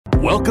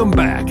Welcome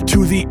back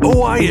to the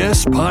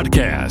OIS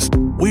podcast.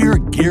 We're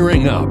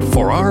gearing up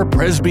for our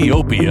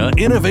Presbyopia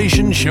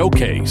Innovation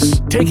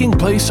Showcase, taking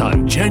place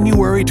on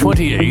January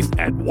 28th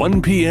at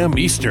 1 p.m.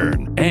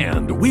 Eastern,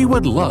 and we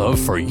would love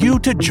for you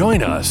to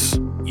join us.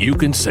 You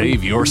can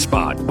save your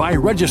spot by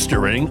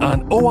registering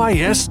on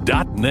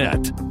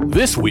OIS.net.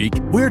 This week,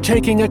 we're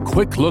taking a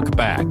quick look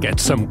back at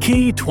some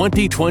key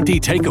 2020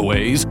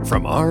 takeaways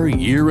from our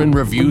Year in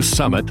Review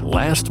Summit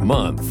last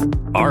month.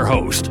 Our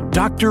host,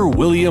 Dr.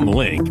 William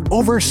Link,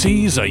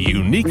 oversees a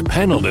unique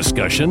panel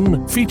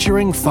discussion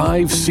featuring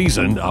 5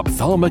 seasoned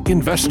ophthalmic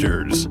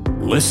investors.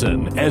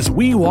 Listen as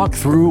we walk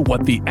through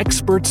what the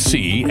experts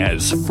see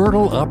as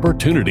fertile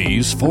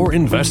opportunities for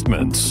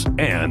investments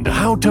and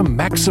how to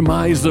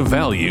maximize the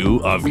value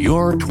of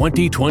your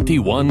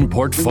 2021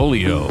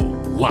 portfolio.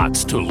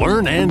 Lots to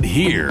learn and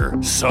hear,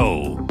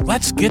 so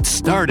let's get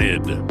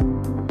started.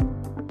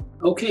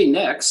 Okay,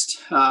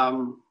 next,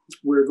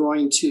 we're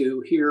going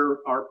to hear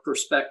our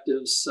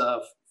perspectives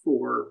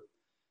for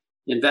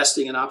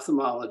investing in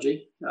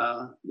ophthalmology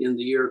in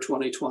the year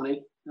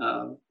 2020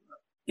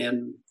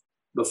 and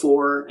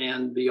before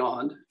and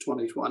beyond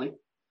 2020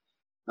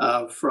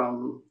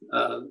 from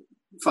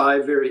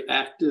 5 very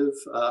active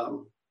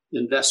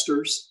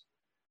investors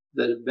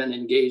that have been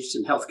engaged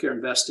in healthcare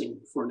investing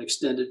for an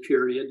extended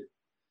period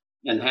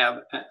and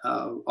have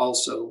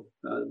also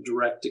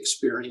direct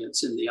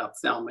experience in the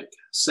ophthalmic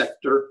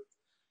sector.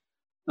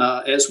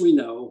 As we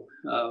know,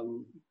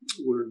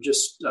 we're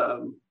just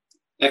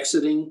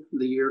exiting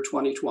the year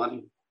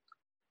 2020.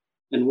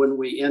 And when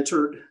we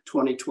entered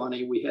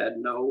 2020, we had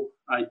no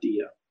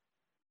idea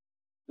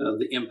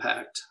the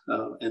impact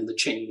and the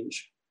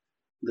change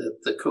that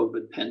the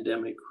COVID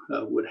pandemic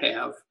would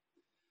have.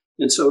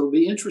 And so it'll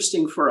be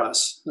interesting for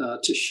us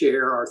to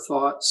share our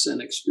thoughts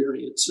and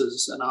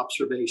experiences and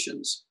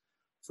observations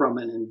from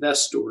an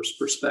investor's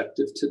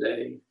perspective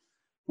today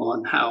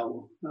on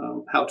how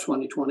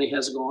 2020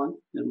 has gone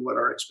and what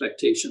our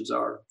expectations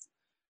are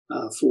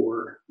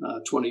for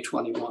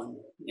 2021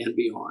 and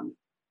beyond.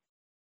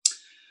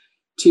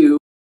 To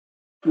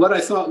what I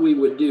thought we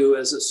would do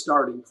as a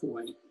starting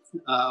point,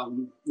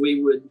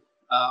 we would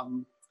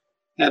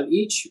have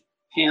each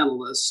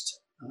panelist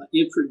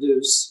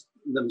introduce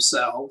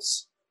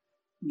themselves,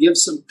 give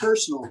some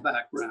personal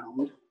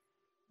background,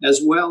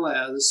 as well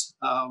as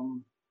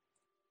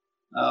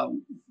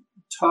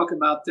talk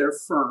about their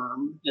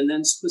firm, and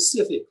then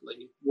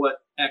specifically what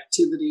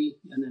activity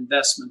and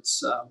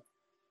investments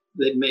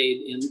they've made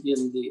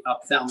in the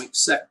ophthalmic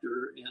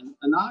sector. And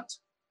Anat,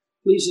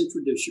 please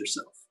introduce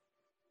yourself.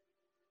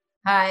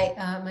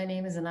 Hi, my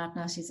name is Anat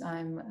Nashis.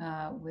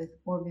 I'm with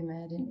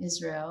OrbiMed in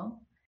Israel.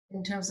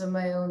 In terms of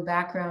my own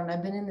background,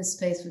 I've been in this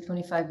space for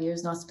 25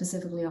 years, not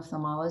specifically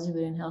ophthalmology,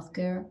 but in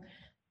healthcare,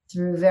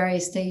 through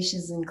various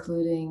stages,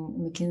 including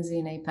McKinsey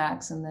and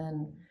Apex, and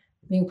then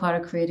being part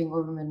of creating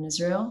OrbiMed in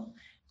Israel.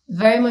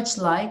 Very much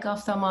like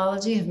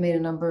ophthalmology, have made a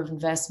number of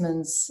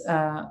investments.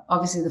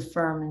 Obviously, the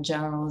firm in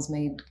general has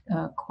made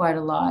quite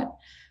a lot.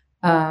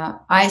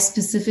 I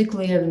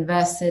specifically have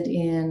invested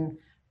in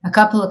a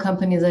couple of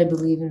companies I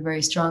believe in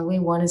very strongly.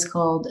 One is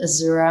called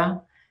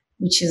Azura,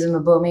 which is a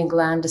meibomian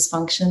gland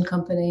dysfunction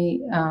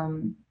company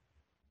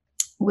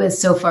with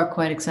so far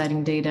quite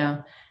exciting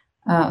data,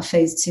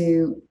 phase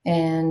 2.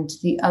 And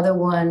the other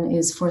one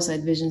is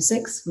Foresight Vision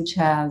 6, which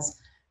has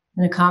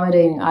an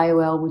accommodating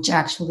IOL, which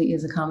actually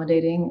is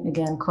accommodating.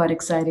 Again, quite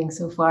exciting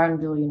so far, and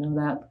Bill, you know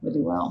that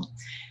really well.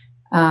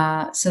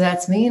 So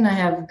that's me, and I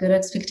have good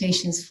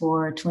expectations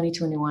for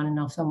 2021 in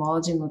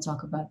ophthalmology, and we'll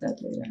talk about that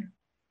later.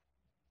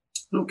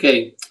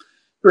 Okay,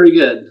 very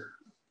good.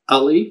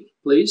 Ali,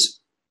 please.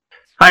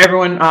 Hi,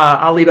 everyone.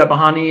 Ali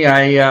Babahani.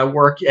 I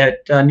work at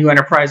New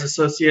Enterprise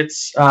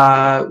Associates.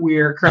 We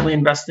are currently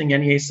investing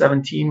in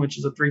NEA17, which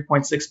is a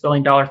 $3.6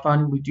 billion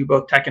fund. We do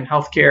both tech and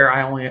healthcare.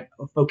 I only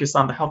focus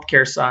on the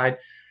healthcare side.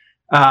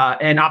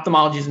 And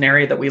ophthalmology is an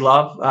area that we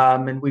love.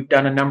 And we've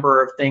done a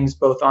number of things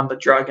both on the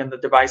drug and the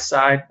device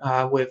side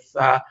with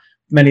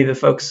many of the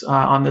folks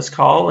on this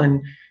call.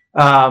 And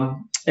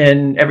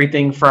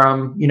everything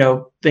from,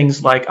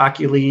 things like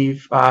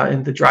Oculeave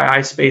in the dry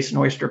eye space in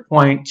Oyster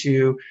Point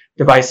to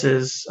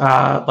devices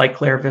like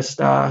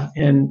ClearVista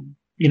and,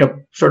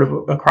 sort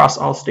of across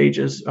all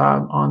stages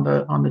on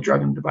the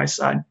drug and device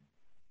side.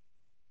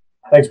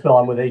 Thanks, Bill.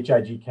 I'm with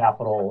HIG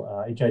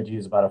Capital. HIG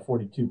is about a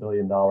 $42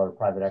 billion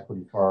private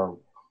equity firm,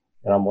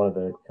 and I'm one of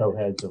the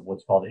co-heads of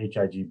what's called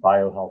HIG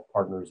BioHealth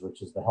Partners,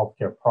 which is the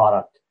healthcare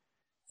product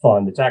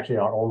fund. It's actually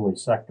our only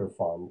sector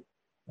fund.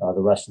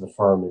 The rest of the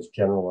firm is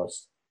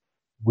generalist.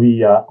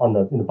 We in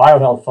the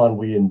BioHealth Fund,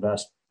 we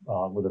invest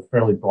with a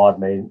fairly broad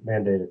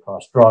mandate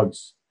across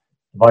drugs,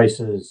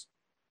 devices,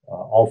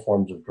 all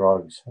forms of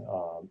drugs,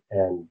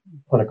 and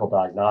clinical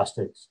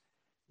diagnostics.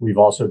 We've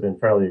also been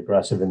fairly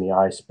aggressive in the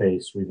eye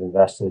space. We've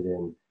invested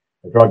in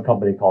a drug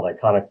company called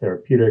Iconic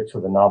Therapeutics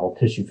with a novel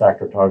tissue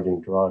factor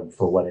targeting drug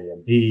for wet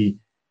AMD.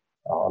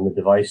 On the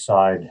device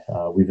side,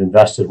 we've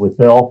invested with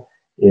Bill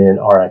in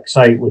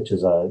RxSight, which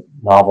is a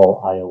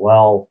novel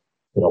IOL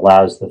that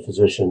allows the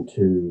physician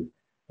to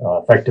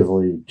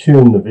effectively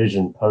tune the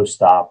vision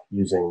post-op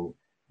using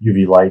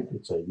UV light.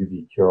 It's a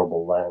UV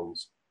curable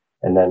lens.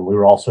 And then we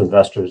were also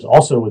investors,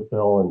 also with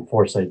Bill, in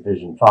Foresight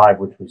Vision 5,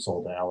 which we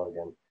sold to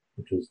Allergan,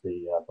 which was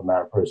the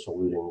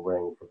omatoprost-eluting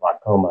ring for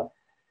glaucoma.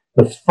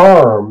 The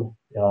firm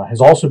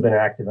has also been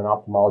active in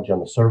ophthalmology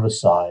on the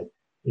service side.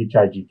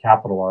 HIG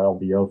Capital, our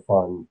LBO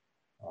fund,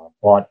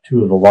 bought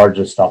two of the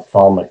largest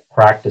ophthalmic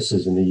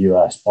practices in the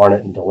U.S.,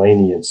 Barnett and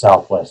Delaney and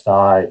Southwest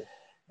Eye,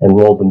 and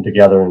rolled them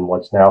together in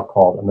what's now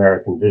called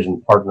American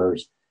Vision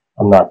Partners.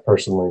 I'm not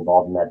personally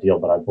involved in that deal,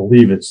 but I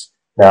believe it's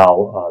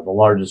now the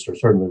largest, or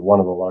certainly one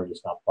of the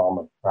largest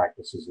ophthalmic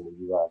practices in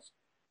the U.S.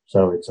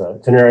 So it's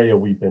an area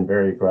we've been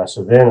very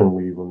aggressive in, and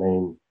we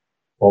remain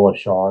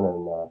bullish on.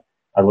 And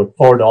I look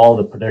forward to all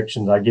the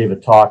predictions. I gave a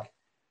talk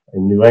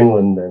in New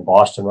England and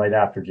Boston right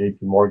after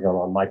JP Morgan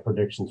on my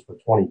predictions for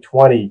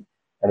 2020.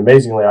 And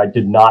amazingly, I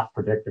did not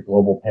predict a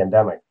global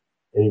pandemic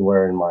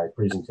anywhere in my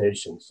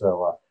presentation.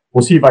 So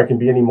we'll see if I can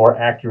be any more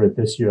accurate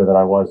this year than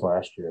I was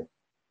last year.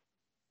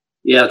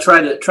 Yeah, try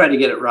to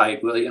get it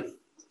right, will you?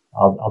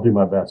 I'll do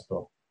my best,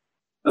 Bill.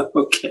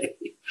 Okay.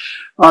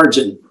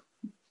 Arjun.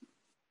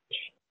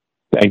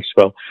 Thanks,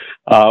 Bill.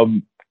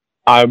 I'm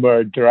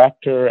a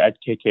director at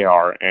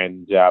KKR,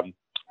 and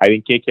I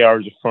think KKR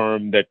is a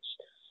firm that's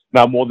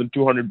now more than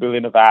 $200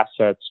 billion of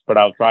assets, but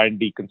I'll try and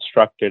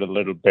deconstruct it a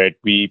little bit.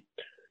 We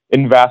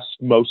invest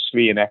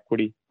mostly in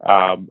equity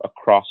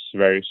across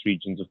various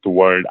regions of the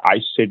world. I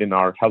sit in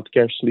our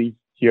healthcare sleeve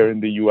here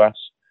in the U.S.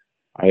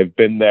 I have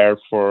been there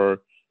for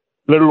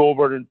a little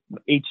over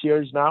 8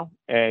 years now,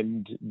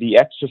 and the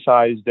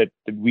exercise that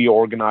we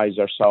organize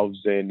ourselves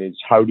in is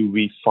how do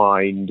we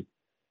find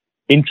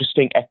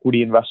interesting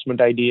equity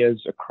investment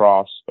ideas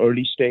across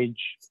early stage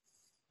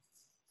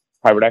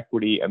private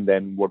equity and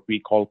then what we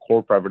call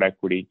core private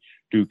equity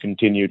to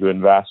continue to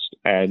invest.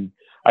 And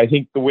I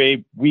think the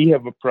way we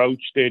have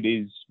approached it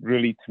is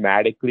really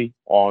thematically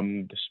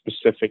on the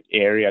specific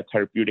area,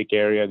 therapeutic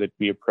area that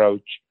we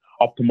approach.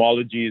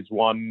 Ophthalmology is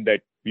one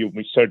that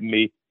we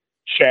certainly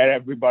share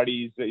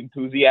everybody's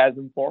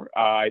enthusiasm for.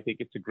 I think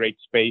it's a great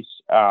space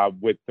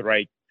with the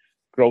right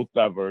growth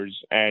levers.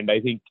 And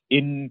I think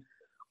in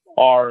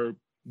our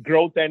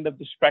growth end of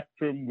the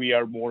spectrum, we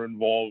are more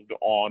involved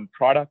on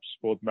products,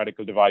 both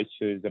medical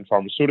devices and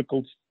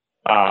pharmaceuticals.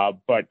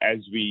 But as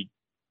we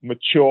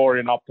mature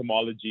in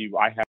ophthalmology,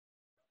 I have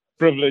the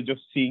privilege of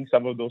seeing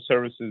some of those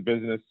services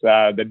business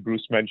that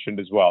Bruce mentioned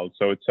as well.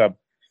 So it's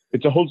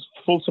a whole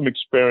fulsome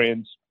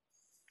experience.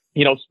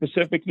 You know,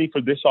 specifically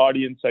for this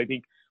audience, I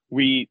think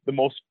the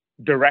most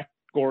direct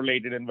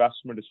correlated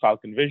investment is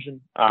Falcon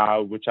Vision,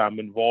 which I'm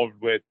involved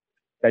with,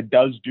 that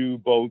does do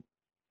both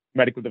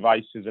medical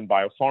devices and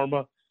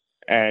biopharma.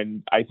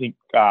 And I think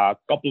a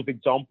couple of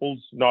examples,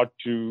 not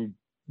to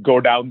go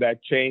down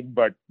that chain,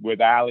 but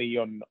with Ali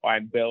and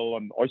Bill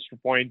on Oyster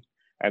Point,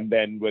 and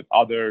then with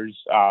others,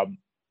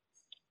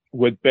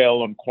 with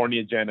Bill on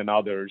Corneagen and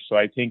others. So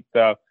I think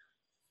the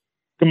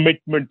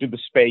commitment to the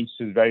space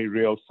is very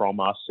real from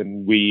us,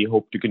 and we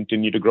hope to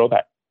continue to grow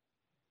that.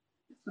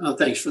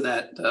 Thanks for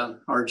that,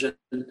 Arjun.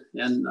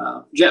 And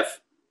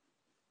Jeff.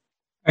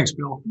 Thanks,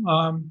 Bill.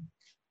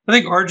 I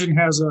think Arjun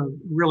has a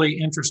really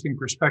interesting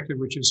perspective,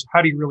 which is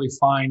how do you really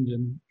find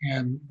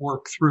and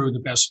work through the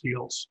best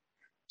deals?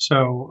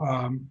 So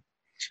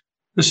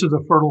this is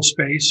a fertile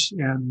space,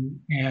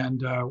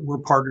 and we're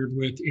partnered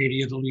with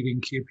 80 of the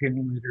leading key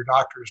opinion leader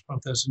doctors,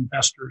 both as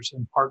investors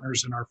and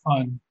partners in our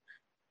fund,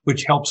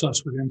 which helps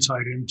us with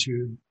insight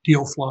into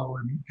deal flow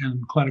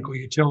and clinical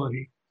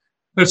utility.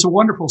 But it's a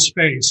wonderful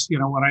space. You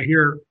know, when I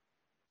hear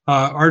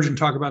Arjun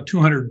talk about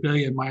 200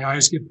 billion, my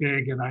eyes get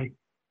big, and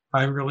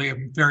I really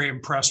am very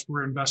impressed.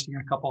 We're investing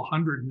a couple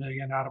 $100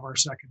 million out of our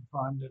second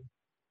fund.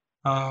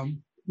 And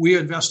we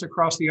invest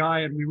across the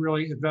eye, and we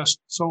really invest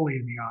solely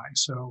in the eye.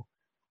 So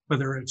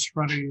whether it's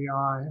front of the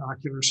eye,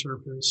 ocular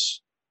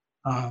surface,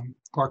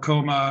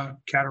 glaucoma,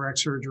 cataract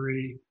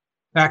surgery,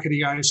 back of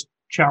the eye is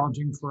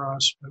challenging for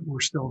us, but we're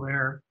still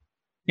there.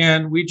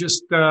 And we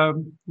just,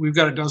 we've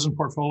got a dozen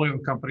portfolio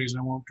companies,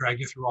 and I won't drag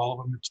you through all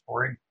of them. It's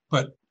boring,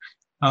 but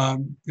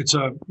it's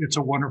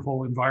a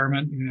wonderful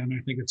environment, and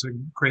I think it's a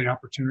great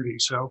opportunity.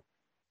 So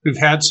we've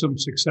had some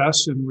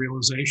success and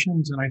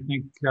realizations, and I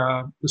think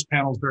this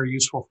panel is very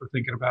useful for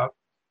thinking about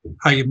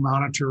how you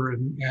monitor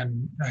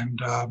and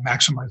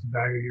maximize the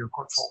value of your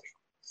portfolio.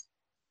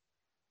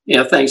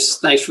 Yeah,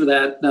 thanks for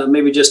that.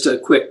 Maybe just a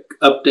quick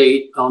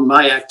update on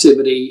my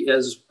activity.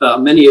 As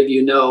many of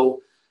you know,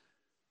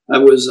 I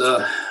was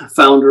a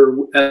founder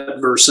at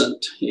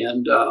Versant,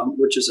 and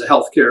which is a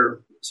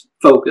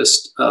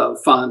healthcare-focused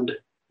fund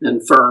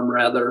and firm,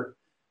 rather,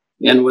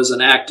 and was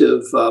an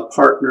active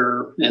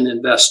partner and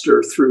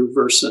investor through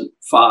Versant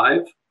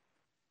 5.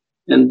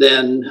 And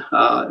then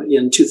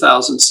in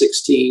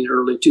 2016,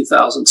 early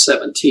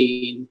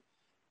 2017,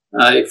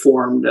 I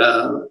formed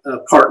a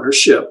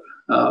partnership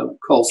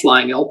called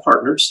Flying L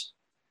Partners.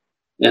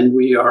 And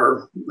we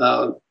are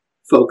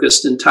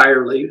focused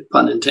entirely,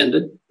 pun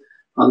intended,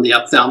 on the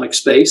ophthalmic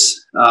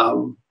space.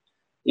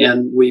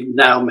 And we've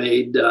now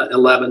made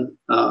 11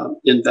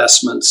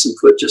 investments and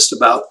put just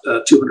about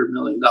 $200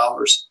 million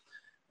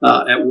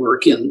at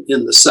work in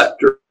the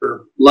sector.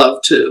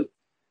 Love to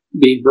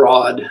be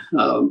broad,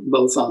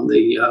 both on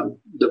the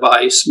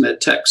device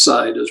med tech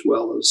side as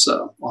well as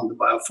on the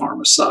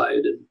biopharma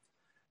side.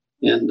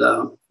 And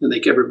I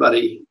think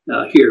everybody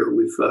here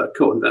we've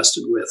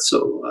co-invested with.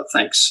 So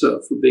thanks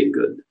for being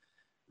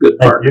good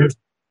partners.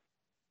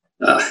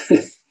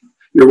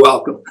 You're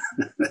welcome.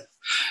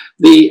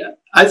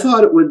 I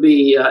thought it would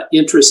be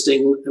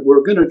interesting.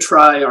 We're going to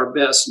try our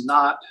best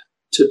not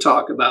to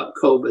talk about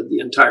COVID the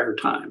entire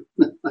time,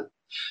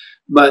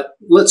 but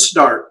let's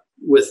start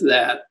with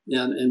that.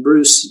 And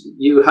Bruce,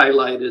 you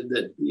highlighted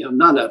that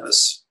none of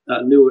us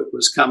knew it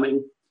was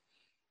coming.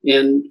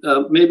 And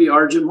maybe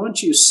Arjun, why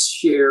don't you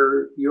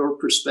share your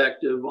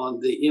perspective on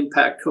the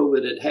impact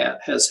COVID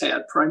has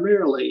had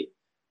primarily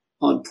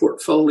on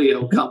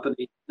portfolio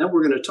companies. Then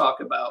we're going to talk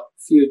about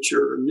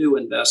future new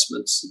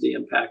investments, the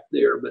impact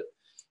there. But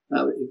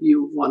if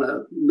you want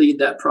to lead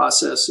that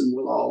process, and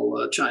we'll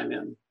all chime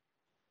in.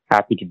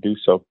 Happy to do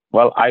so.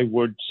 Well, I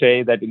would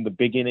say that in the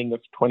beginning of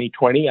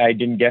 2020, I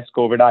didn't guess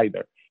COVID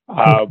either.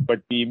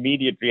 But the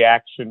immediate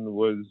reaction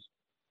was,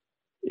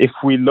 if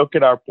we look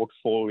at our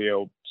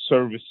portfolio,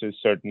 services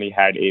certainly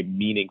had a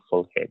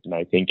meaningful hit. And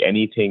I think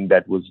anything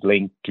that was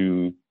linked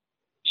to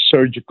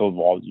surgical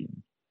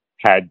volume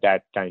had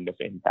that kind of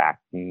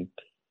impact. And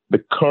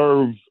the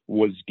curve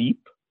was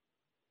deep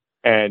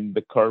and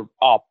the curve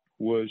up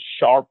was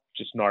sharp,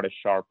 just not as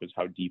sharp as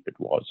how deep it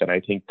was. And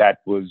I think that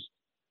was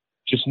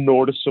just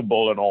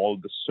noticeable in all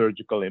the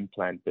surgical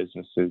implant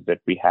businesses that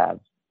we have,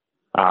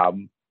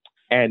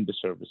 and the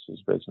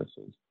services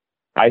businesses.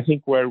 I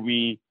think where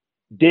we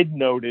did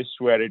notice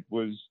where it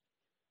was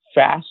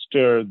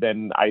faster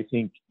than I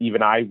think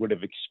even I would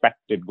have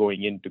expected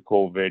going into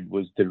COVID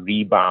was the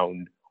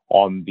rebound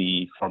on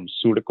the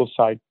pharmaceutical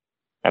side.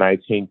 And I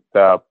think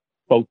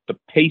both the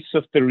pace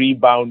of the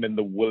rebound and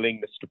the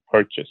willingness to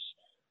purchase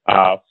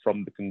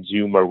from the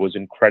consumer was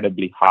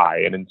incredibly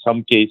high. And in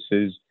some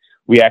cases,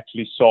 we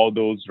actually saw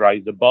those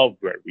rise above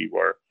where we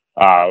were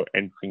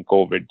entering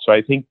COVID. So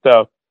I think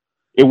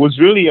it was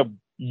really a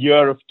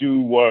year of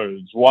two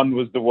worlds. One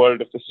was the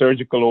world of the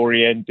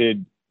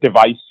surgical-oriented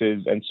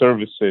devices and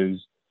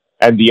services,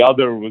 and the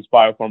other was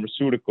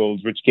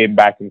biopharmaceuticals, which came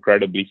back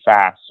incredibly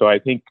fast. So I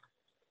think,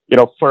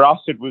 for us,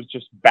 it was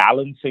just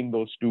balancing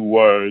those two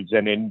worlds.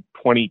 And in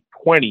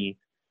 2020,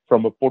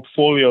 from a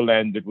portfolio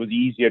lens, it was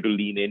easier to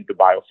lean into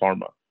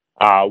biopharma.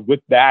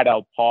 With that,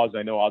 I'll pause.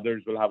 I know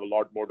others will have a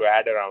lot more to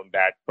add around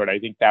that, but I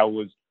think that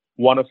was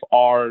one of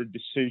our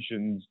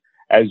decisions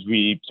as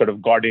we sort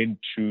of got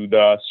into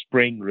the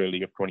spring,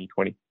 really, of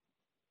 2020.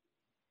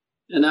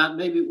 And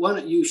maybe why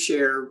don't you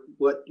share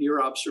what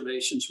your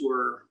observations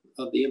were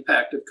of the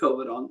impact of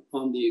COVID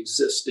on the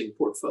existing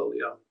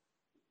portfolio?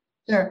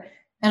 Sure.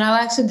 And I'll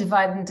actually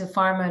divide into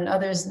pharma and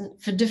others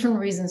for different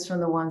reasons from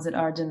the ones that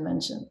Arjun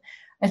mentioned.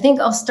 I think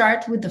I'll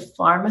start with the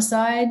pharma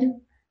side.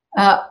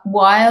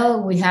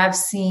 While we have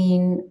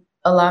seen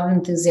a lot of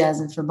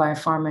enthusiasm for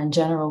biopharma in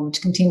general,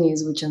 which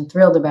continues, which I'm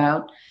thrilled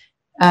about,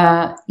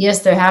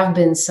 yes, there have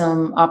been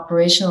some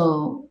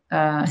operational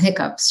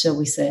hiccups, shall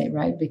we say,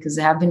 right? Because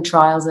there have been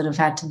trials that have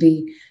had to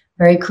be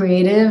very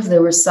creative.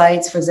 There were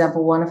sites, for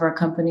example, one of our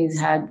companies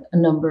had a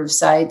number of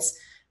sites,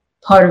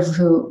 part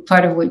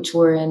of which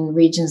were in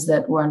regions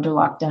that were under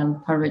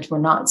lockdown, part of which were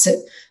not. So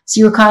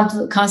you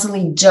were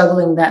constantly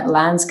juggling that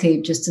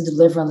landscape just to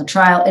deliver on the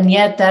trial. And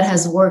yet that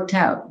has worked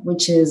out,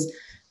 which is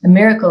a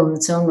miracle in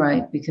its own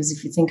right, because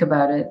if you think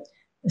about it,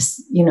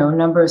 a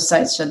number of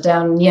sites shut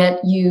down, and yet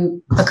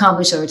you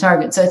accomplish your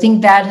target. So I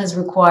think that has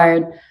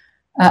required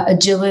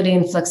agility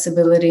and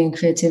flexibility and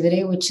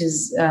creativity, which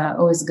is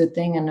always a good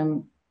thing. And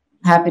I'm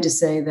happy to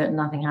say that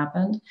nothing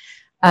happened.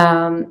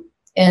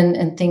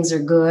 And things are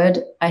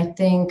good. I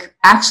think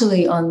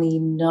actually on the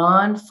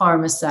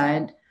non-pharma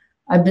side,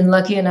 I've been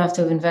lucky enough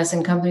to have invested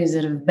in companies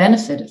that have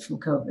benefited from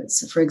COVID.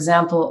 So for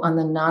example, on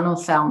the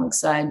non-ophthalmic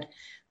side,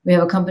 we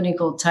have a company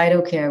called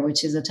TytoCare,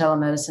 which is a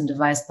telemedicine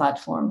device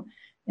platform.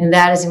 And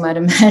that, as you might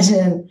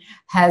imagine,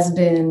 has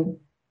been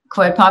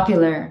quite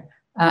popular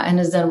and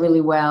has done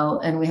really well.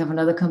 And we have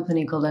another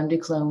company called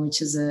MDClone,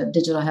 which is a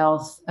digital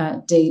health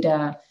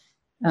data,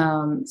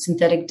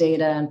 synthetic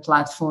data and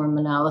platform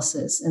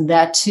analysis. And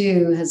that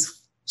too has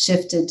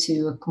shifted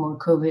to a more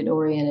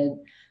COVID-oriented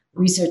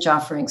research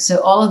offering.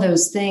 So all of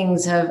those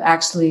things have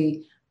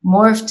actually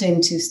morphed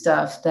into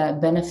stuff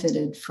that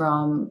benefited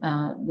from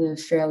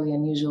the fairly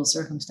unusual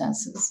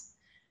circumstances.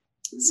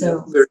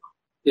 So,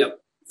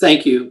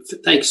 thank you.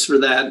 Thanks for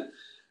that.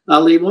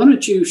 Ali, why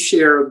don't you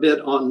share a bit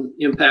on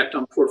impact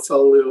on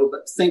portfolio,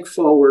 but think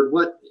forward.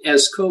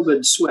 As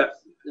COVID swept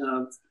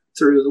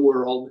through the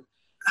world,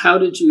 how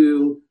did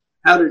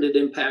it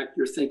impact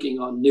your thinking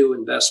on new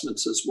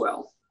investments as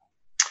well?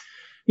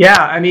 Yeah,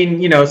 I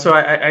mean, so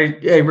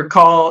I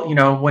recall,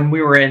 when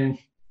we were in,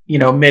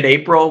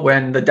 mid-April,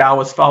 when the Dow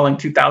was falling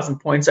 2,000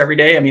 points every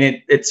day. I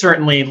mean, it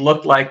certainly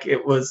looked like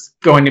it was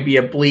going to be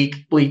a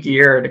bleak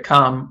year to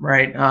come,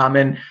 right?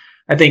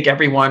 And I think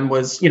everyone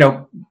was,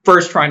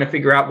 first trying to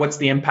figure out what's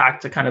the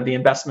impact to kind of the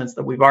investments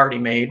that we've already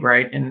made,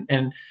 right? And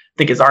I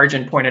think as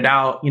Arjun pointed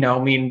out,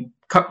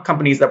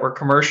 companies that were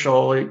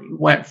commercial, it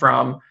went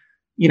from,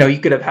 you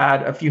could have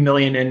had a few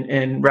million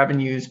in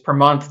revenues per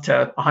month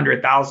to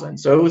 100,000.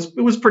 So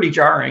it was pretty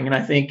jarring. And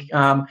I think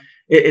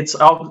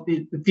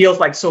it feels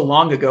like so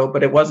long ago,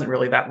 but it wasn't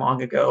really that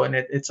long ago. And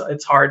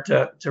it's hard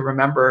to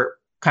remember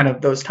kind of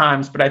those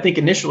times. But I think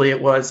initially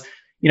it was,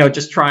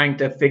 just trying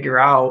to figure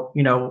out,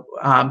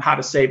 how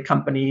to save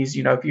companies.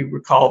 If you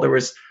recall, there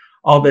was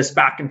all this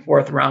back and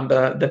forth around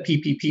the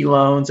PPP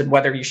loans and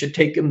whether you should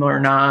take them or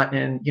not.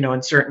 And,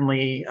 and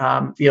certainly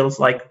feels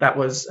like that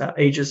was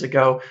ages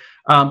ago.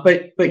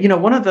 But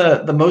one of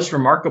the most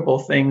remarkable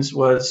things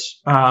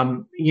was,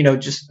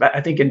 just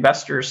I think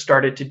investors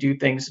started to do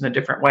things in a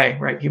different way,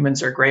 right?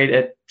 Humans are great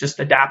at just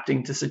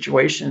adapting to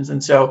situations.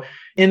 And so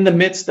in the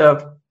midst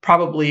of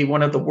probably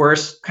one of the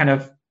worst kind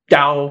of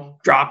Dow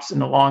drops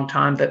in a long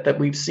time that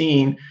we've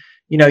seen,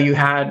 you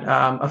had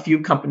a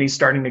few companies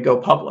starting to go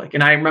public.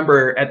 And I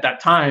remember at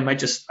that time,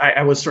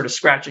 I was sort of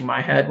scratching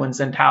my head when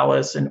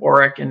Zentalis and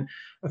Oric and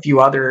a few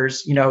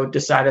others,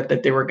 decided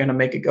that they were going to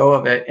make a go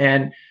of it.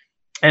 And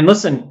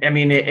listen, I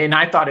mean, and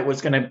I thought it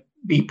was going to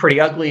be pretty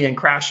ugly and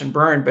crash and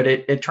burn, but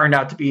it turned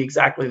out to be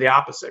exactly the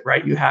opposite,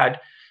 right? You had,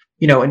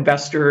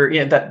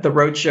 that the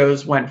road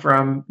shows went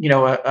from,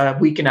 a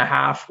week and a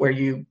half where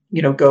you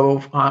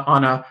go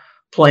on a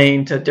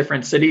plane to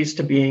different cities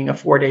to being a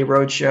 4-day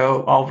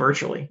roadshow all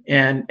virtually.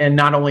 And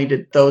not only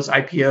did those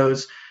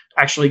IPOs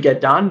actually get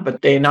done,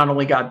 but they not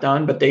only got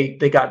done, but they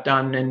got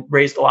done and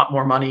raised a lot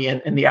more money,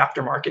 and the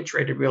aftermarket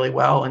traded really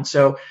well. And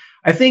so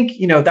I think,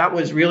 that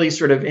was really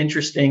sort of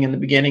interesting in the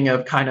beginning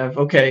of kind of,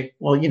 okay,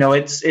 well,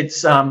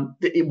 it's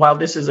while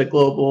this is a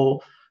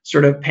global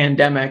sort of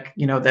pandemic,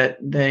 that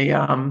they,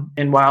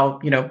 and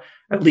while,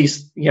 at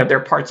least, there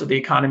are parts of the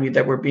economy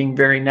that were being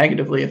very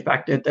negatively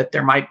affected, that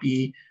there might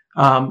be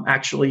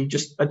actually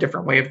just a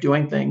different way of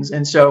doing things.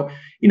 And so,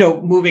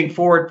 moving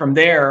forward from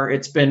there,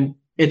 it's been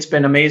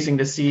amazing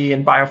to see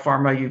in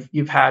biopharma.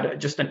 You've had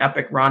just an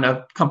epic run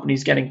of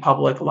companies getting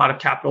public, a lot of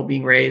capital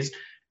being raised.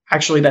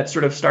 Actually, that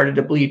sort of started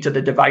to bleed to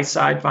the device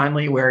side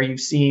finally, where you've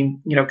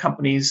seen,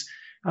 companies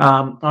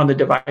on the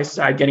device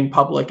side getting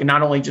public, and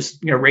not only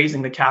just,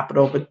 raising the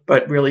capital,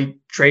 but really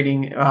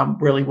trading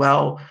really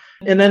well.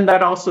 And then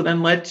that also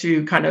then led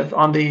to kind of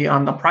on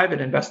the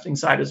private investing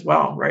side as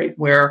well, right?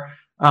 Where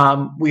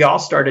we all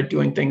started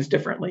doing things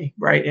differently,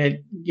 right?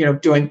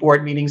 And, doing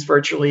board meetings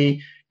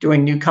virtually,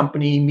 doing new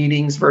company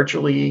meetings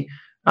virtually,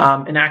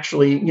 and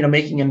actually,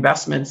 making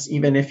investments,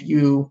 even if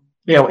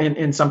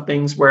in some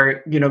things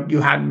where,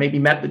 you hadn't maybe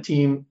met the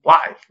team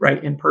live,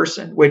 right, in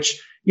person, which,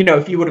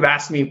 if you would have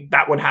asked me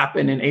that would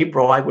happen in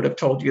April, I would have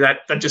told you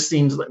that just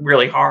seems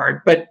really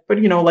hard. But,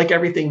 like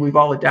everything, we've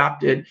all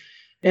adapted.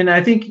 And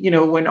I think,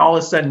 when all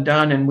is said and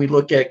done and we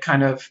look at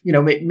kind of,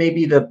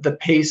 maybe the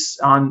pace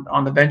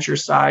on the venture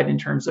side in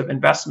terms of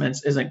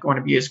investments isn't going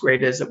to be as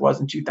great as it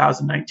was in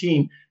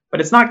 2019, but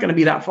it's not going to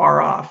be that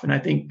far off. And I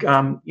think,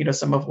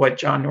 some of what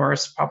John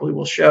Norris probably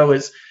will show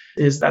is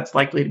that's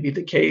likely to be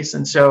the case.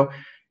 And so,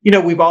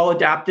 we've all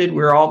adapted.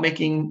 We're all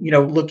making,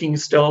 looking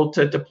still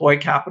to deploy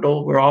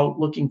capital. We're all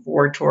looking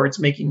forward towards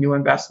making new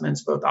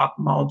investments, both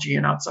ophthalmology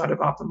and outside of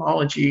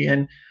ophthalmology,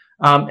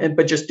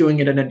 but just doing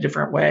it in a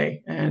different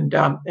way. And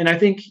I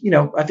think,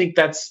 I think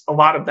that's a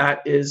lot of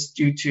that is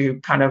due to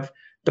kind of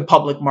the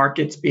public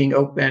markets being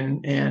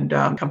open and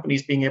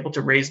companies being able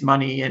to raise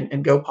money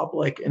and go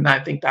public. And I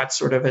think that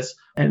sort of has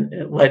and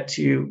it led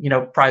to,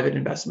 private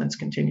investments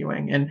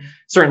continuing. And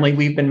certainly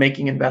we've been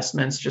making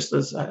investments just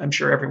as I'm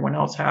sure everyone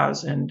else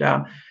has. And,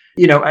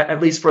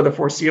 at least for the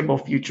foreseeable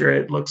future,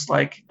 it looks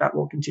like that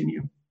will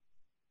continue.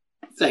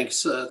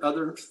 Thanks.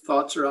 Other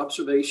thoughts or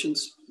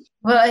observations?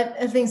 Well,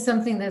 I think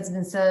something that's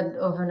been said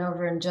over and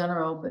over in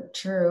general, but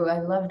true. I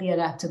love the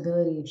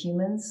adaptability of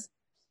humans.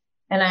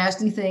 And I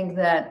actually think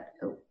that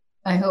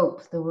I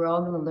hope that we're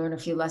all going to learn a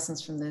few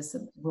lessons from this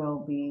that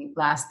will be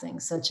lasting,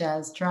 such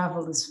as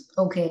travel is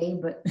okay,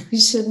 but we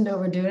shouldn't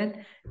overdo it.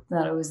 It's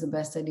not always the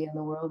best idea in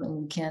the world, and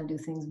we can do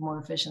things more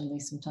efficiently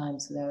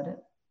sometimes without it.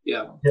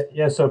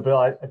 Yeah. So, Bill,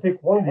 I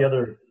think one of the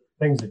other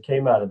things that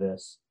came out of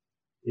this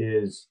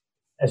is,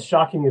 as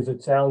shocking as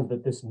it sounds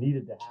that this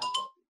needed to happen,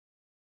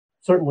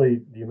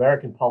 certainly the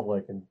American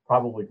public and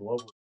probably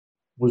globally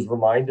was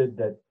reminded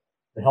that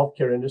the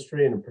healthcare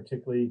industry, and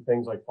particularly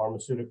things like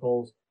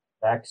pharmaceuticals,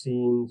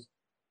 vaccines,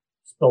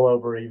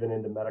 spillover even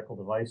into medical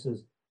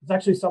devices, is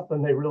actually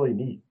something they really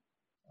need.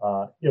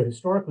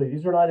 Historically,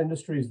 these are not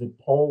industries that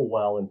poll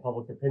well in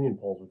public opinion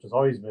polls, which has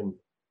always been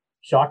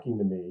shocking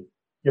to me,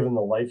 given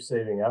the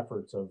life-saving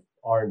efforts of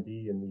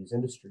R&D in these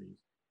industries.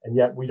 And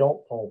yet we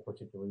don't poll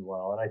particularly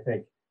well. And I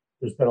think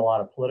there's been a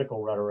lot of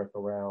political rhetoric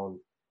around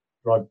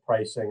drug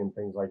pricing and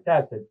things like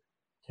that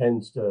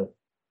tends to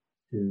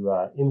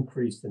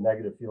increase the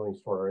negative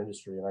feelings toward our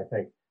industry. And I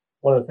think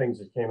one of the things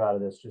that came out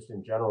of this just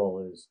in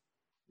general is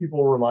people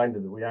were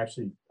reminded that we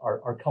actually,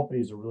 our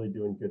companies are really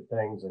doing good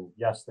things. And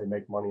yes, they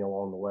make money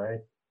along the way.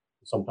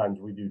 Sometimes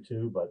we do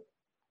too, but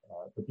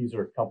But these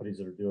are companies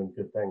that are doing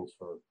good things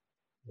for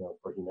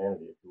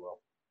humanity, if you will.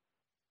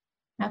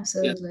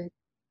 Absolutely.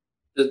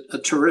 Yeah. A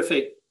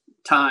terrific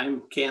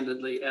time,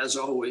 candidly, as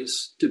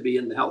always, to be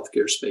in the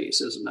healthcare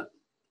space, isn't it?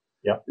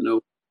 Yeah.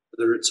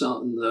 Whether it's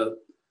on the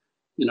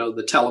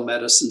the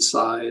telemedicine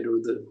side or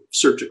the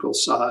surgical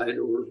side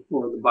or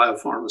the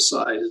biopharma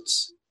side,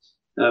 it's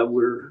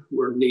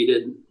we're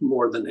needed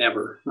more than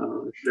ever.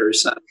 Very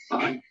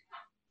satisfying.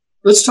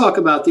 Let's talk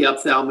about the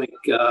ophthalmic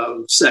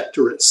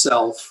sector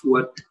itself.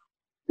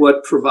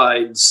 What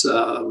provides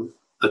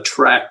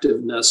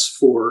attractiveness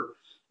for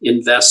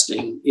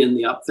investing in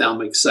the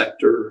ophthalmic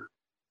sector?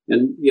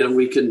 And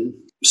we can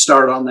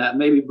start on that.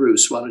 Maybe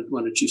Bruce, why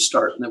don't you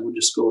start, and then we'll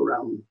just go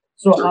around.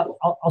 So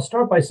I'll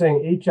start by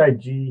saying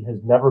HIG has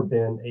never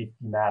been a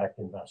thematic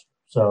investor.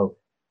 So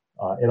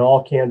in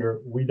all candor,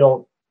 we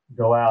don't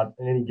go out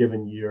in any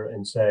given year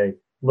and say,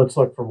 let's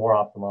look for more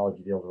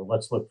ophthalmology deals or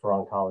let's look for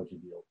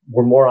oncology deals.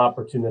 We're more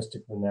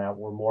opportunistic than that.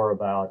 We're more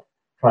about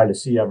trying to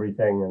see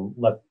everything and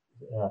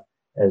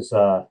as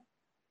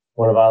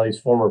one of Ali's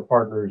former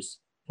partners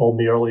told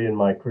me early in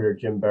my career,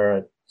 Jim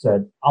Barrett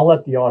said, I'll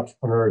let the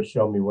entrepreneurs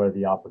show me where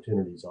the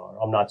opportunities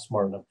are. I'm not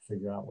smart enough to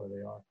figure out where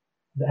they are.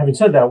 Having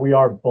said that, we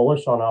are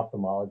bullish on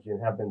ophthalmology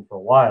and have been for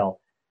a while.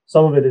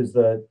 Some of it is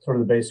the sort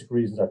of the basic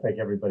reasons I think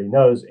everybody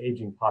knows: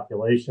 aging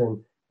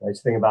population. The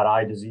nice thing about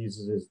eye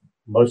diseases is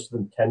most of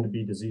them tend to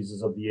be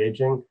diseases of the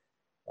aging.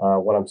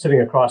 When I'm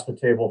sitting across the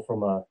table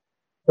from a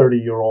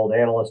 30-year-old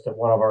analyst at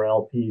one of our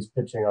LPs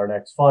pitching our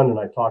next fund, and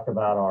I talk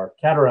about our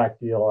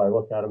cataract deal, I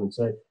look at him and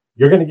say,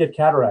 you're going to get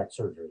cataract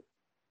surgery.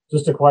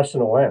 Just a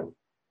question of when.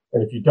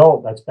 And if you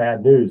don't, that's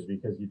bad news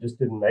because you just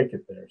didn't make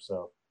it there.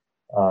 So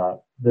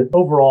the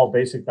overall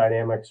basic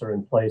dynamics are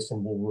in place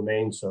and will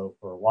remain so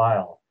for a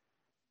while.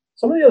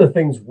 Some of the other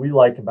things we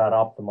like about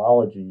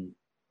ophthalmology,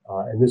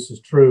 and this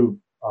is true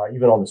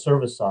even on the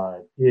service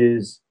side,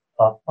 is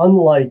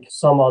unlike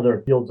some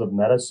other fields of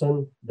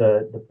medicine,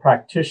 the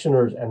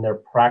practitioners and their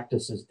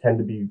practices tend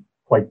to be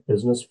quite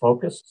business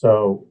focused.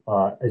 So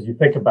as you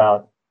think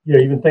about,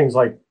 even things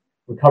like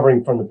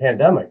recovering from the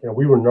pandemic,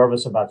 we were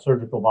nervous about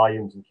surgical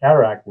volumes and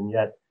cataract, and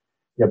yet,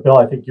 Bill,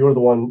 I think you're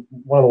one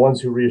of the ones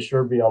who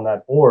reassured me on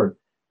that board.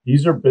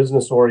 These are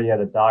business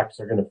oriented docs.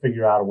 They're going to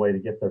figure out a way to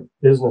get their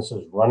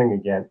businesses running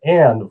again,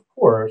 and of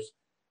course,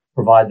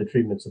 provide the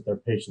treatments that their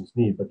patients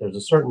need. But there's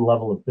a certain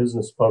level of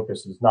business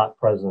focus that is not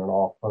present in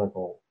all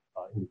clinical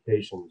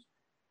indications.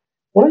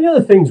 One of the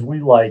other things we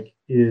like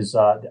is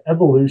the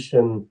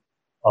evolution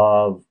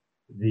of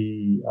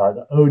the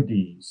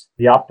ODs,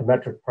 the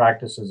optometric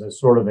practices, as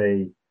sort of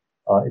a,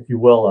 if you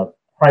will, a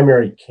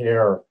primary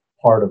care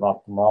part of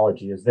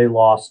ophthalmology, as they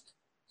lost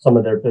some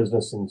of their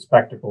business in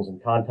spectacles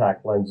and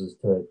contact lenses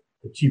to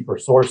cheaper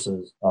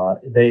sources.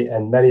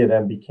 And many of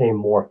them became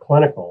more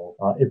clinical.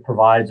 It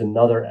provides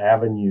another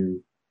avenue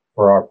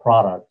for our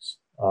products,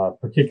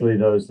 particularly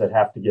those that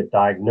have to get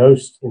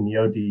diagnosed in the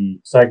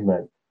OD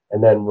segment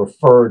and then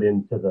referred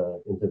into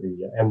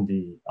the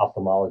MD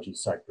ophthalmology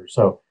sector.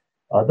 So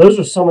those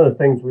are some of the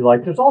things we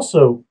like. There's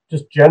also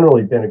just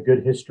generally been a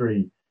good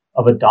history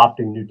of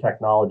adopting new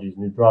technologies,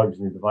 new drugs,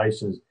 new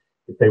devices.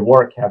 If they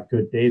work, have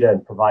good data,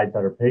 and provide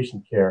better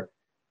patient care,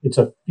 it's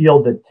a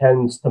field that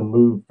tends to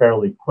move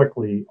fairly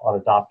quickly on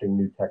adopting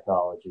new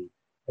technology.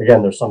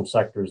 Again, there's some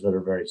sectors that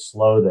are very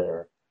slow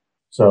there.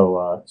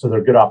 So there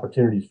are good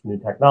opportunities for new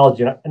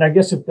technology. And I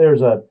guess if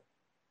there's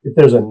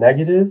a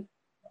negative,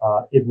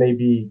 it may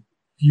be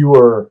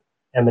fewer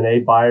M&A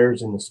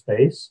buyers in the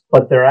space,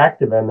 but they're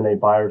active M&A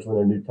buyers when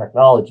they're new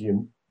technology.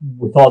 And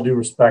with all due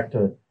respect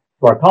to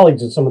our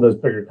colleagues in some of those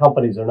bigger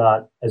companies, are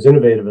not as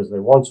innovative as they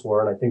once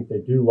were. And I think they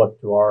do look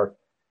to our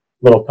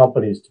little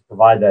companies to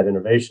provide that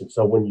innovation.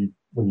 So when you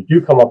do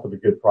come up with a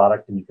good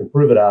product and you can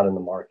prove it out in the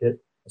market,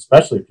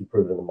 especially if you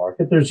prove it in the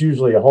market, there's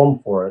usually a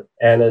home for it.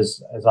 And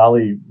as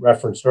Ali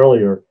referenced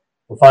earlier,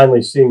 we're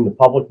finally seeing the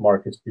public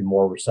markets be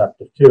more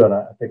receptive too. And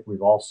I think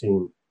we've all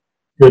seen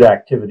good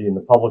activity in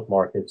the public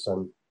markets.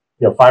 And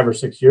 5 or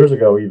 6 years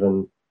ago,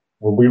 even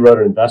when we wrote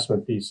an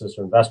investment thesis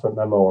or investment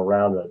memo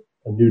around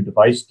a new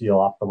device deal,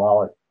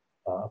 ophthalmic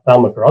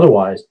or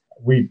otherwise,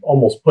 we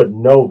almost put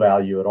no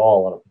value at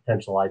all on a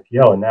potential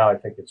IPO. And now I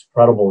think it's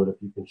credible that if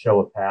you can show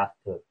a path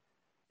to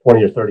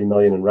 20 or 30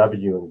 million in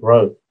revenue and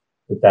growth,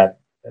 that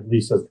at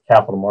least as the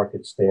capital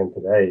markets stand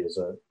today, is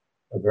a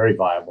very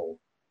viable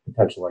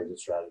potential exit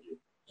strategy.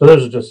 So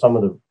those are just some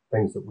of the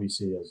things that we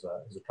see as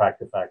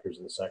attractive factors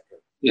in the sector.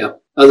 Yeah.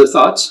 Other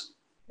thoughts?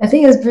 I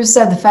think, as Bruce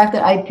said, the fact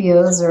that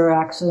IPOs are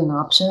actually an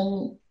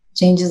option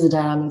changes the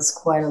dynamics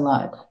quite a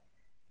lot.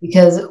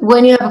 Because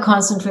when you have a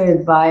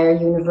concentrated buyer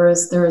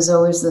universe, there is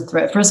always the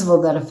threat. First of all,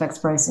 that affects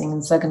pricing.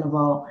 And second of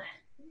all,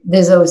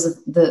 there's always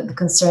the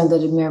concern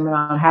that it may or may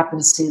not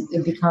happen. So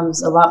it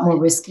becomes a lot more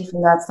risky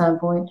from that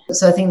standpoint.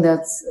 So I think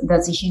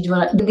that's a huge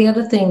one. The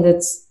other thing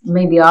that's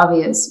maybe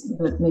obvious,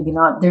 but maybe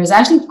not, there's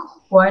actually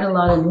quite a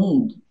lot of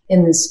need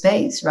in this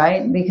space,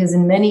 right? Because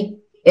in many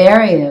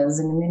areas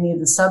and in many of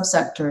the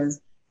subsectors,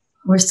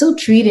 we're still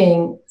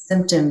treating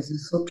symptoms, we're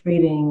still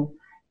treating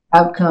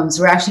outcomes.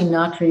 We're actually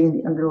not treating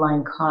the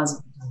underlying cause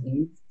of the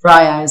disease.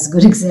 dry eye is a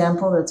good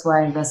example. That's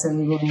why I invested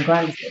in Golden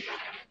Gardens.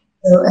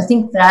 So I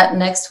think that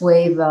next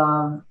wave,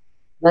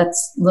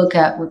 let's look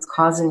at what's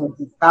causing it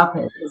to stop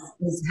it,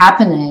 is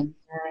happening.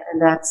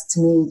 And that's,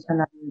 to me,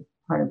 another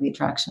part of the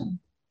attraction.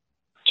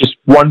 Just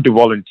one to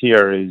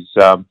volunteer is,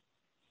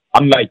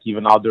 unlike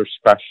even other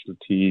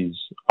specialties,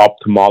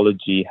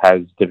 ophthalmology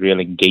has the real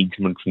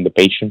engagement from the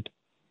patient,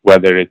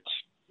 whether it's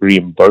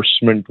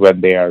reimbursement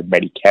when they are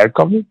Medicare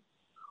covered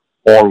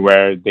or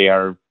where they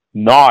are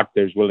not,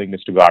 there's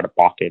willingness to go out of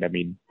pocket. I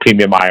mean,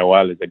 premium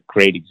IOL is a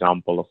great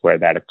example of where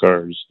that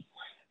occurs.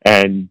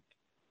 And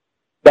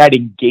that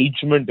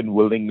engagement and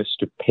willingness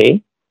to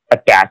pay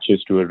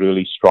attaches to a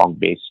really strong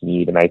base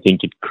need. And I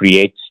think it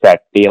creates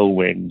that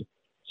tailwind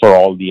for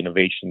all the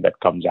innovation that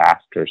comes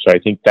after. So I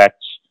think that's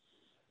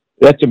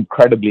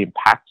incredibly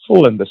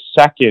impactful. And the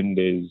second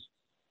is,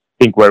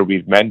 I think where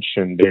we've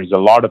mentioned, there's a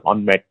lot of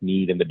unmet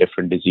need in the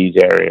different disease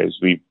areas.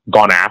 We've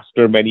gone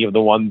after many of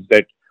the ones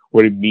that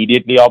were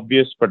immediately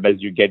obvious, but as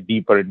you get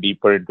deeper and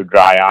deeper into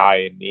dry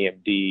eye and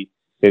AMD,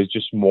 there's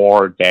just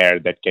more there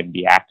that can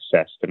be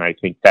accessed. And I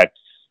think that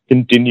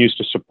continues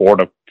to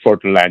support a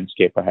fertile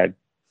landscape ahead.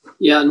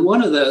 Yeah, and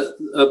one of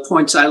the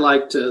points I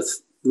like to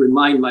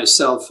remind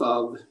myself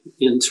of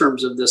in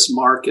terms of this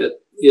market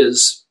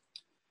is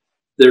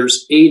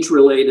there's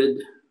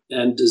age-related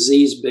and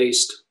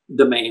disease-based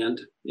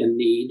demand and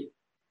need,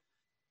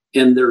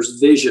 and there's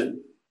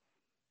vision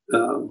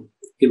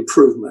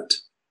improvement.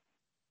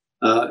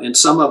 And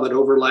some of it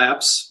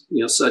overlaps,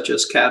 such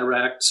as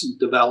cataracts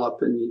develop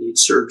and you need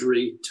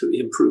surgery to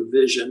improve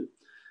vision.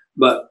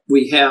 But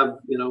we have,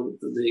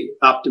 the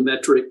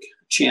optometric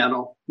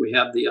channel, we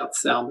have the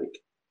ophthalmic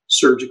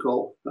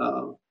surgical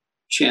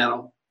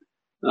channel,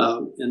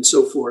 and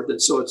so forth.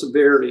 And so it's a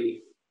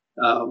very,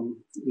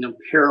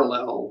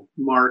 parallel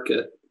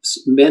market.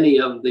 Many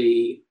of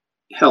the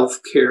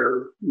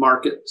healthcare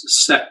market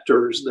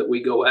sectors that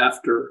we go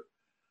after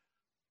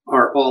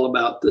are all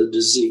about the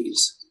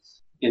disease.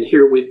 And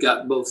here we've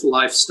got both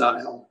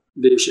lifestyle,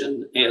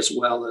 vision, as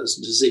well as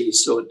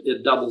disease. So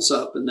it doubles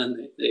up and then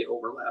they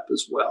overlap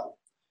as well.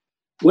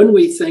 When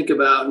we think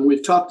about, and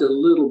we've talked a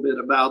little bit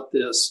about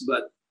this,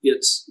 but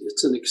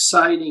it's an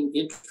exciting,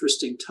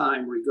 interesting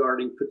time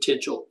regarding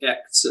potential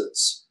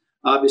exits.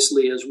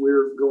 Obviously, as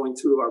we're going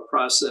through our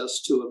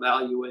process to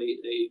evaluate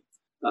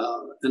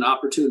an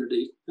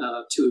opportunity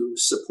to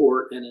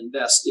support and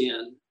invest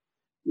in,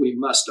 we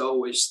must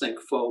always think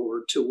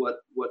forward to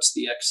what's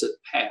the exit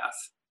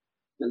path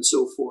and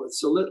so forth.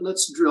 So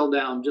let's drill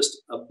down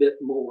just a bit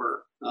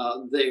more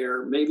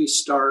there. Maybe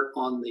start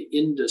on the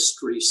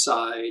industry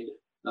side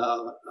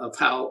of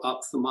how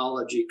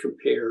ophthalmology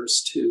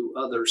compares to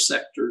other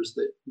sectors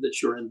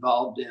that you're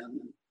involved in.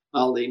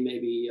 Ali,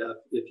 maybe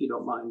if you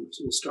don't mind,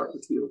 we'll start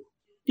with you.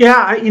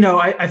 Yeah,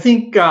 I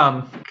think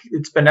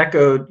it's been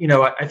echoed.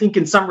 I think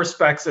in some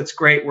respects it's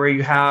great where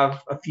you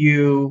have a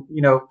few,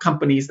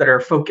 companies that are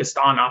focused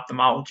on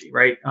ophthalmology,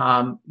 right?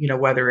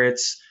 Whether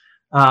it's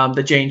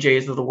the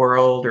J&Js of the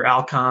world or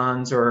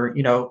Alcons or,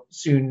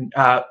 soon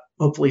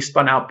hopefully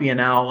spun out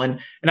B&L. And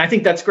I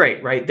think that's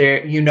great, right?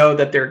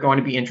 That they're going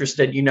to be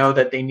interested,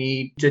 that they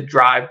need to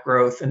drive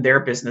growth in their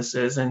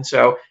businesses. And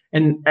so,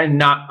 and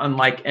not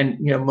unlike,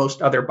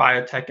 most other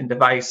biotech and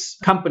device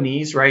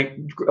companies, right?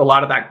 A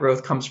lot of that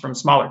growth comes from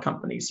smaller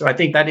companies. So I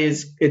think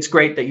it's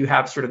great that you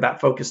have sort of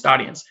that focused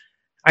audience.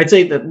 I'd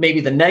say that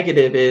maybe the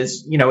negative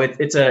is,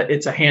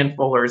 it's a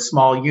handful or a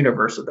small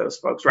universe of those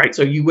folks, right?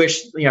 So you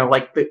wish,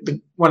 like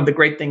one of the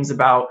great things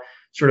about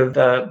sort of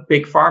the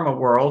big pharma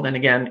world, and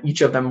again,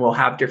 each of them will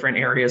have different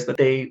areas that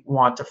they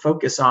want to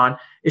focus on.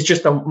 It's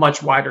just a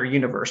much wider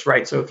universe,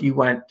 right? So if you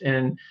went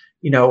and,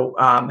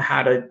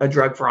 had a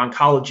drug for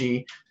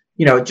oncology,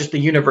 just the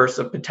universe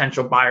of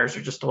potential buyers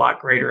are just a lot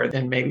greater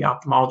than maybe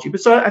ophthalmology.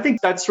 But so I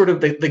think that's sort of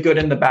the good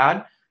and the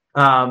bad.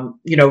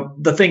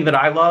 The thing that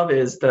I love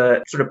is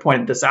the sort of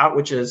pointed this out,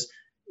 which is,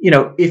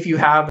 if you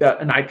have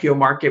an IPO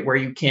market where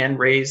you can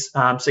raise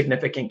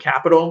significant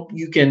capital,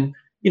 you can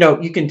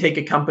take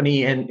a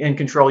company and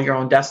control your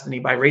own destiny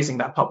by raising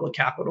that public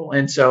capital.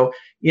 And so,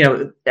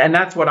 and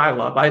that's what I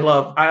love.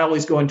 I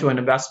always go into an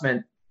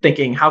investment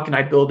thinking, how can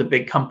I build a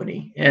big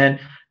company? And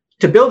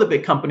to build a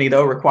big company,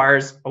 though,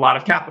 requires a lot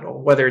of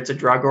capital, whether it's a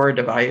drug or a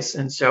device.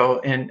 And so,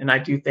 and I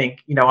do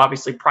think,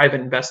 obviously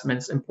private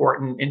investment's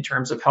important in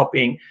terms of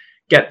helping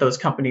get those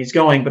companies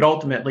going, but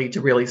ultimately to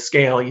really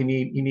scale, you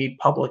need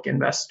public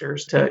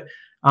investors to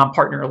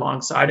partner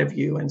alongside of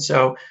you. And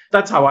so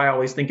that's how I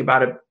always think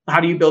about it.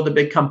 How do you build a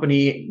big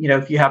company?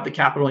 If you have the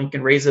capital and you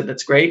can raise it,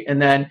 that's great. And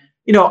then,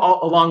 all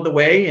along the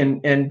way,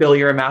 and Bill,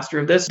 you're a master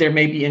of this, there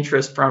may be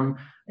interest from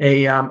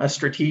a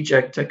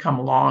strategic to come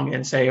along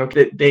and say,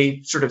 okay,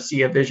 they sort of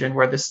see a vision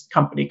where this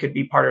company could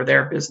be part of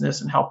their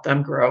business and help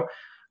them grow.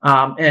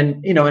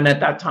 And at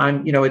that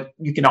time,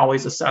 you can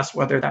always assess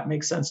whether that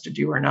makes sense to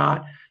do or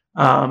not.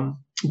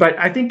 But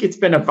I think it's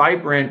been a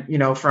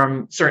vibrant,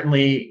 from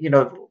certainly,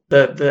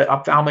 the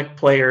ophthalmic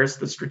players,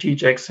 the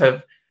strategics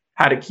have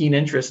had a keen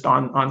interest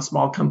on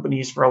small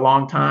companies for a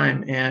long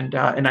time. And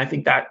I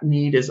think that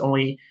need is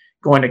only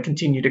going to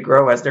continue to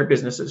grow as their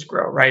businesses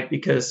grow, right?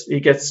 Because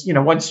it gets,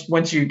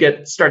 once you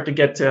start to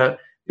get to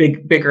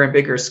bigger and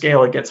bigger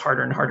scale, it gets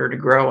harder and harder to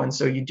grow. And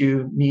so you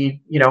do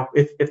need,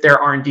 if their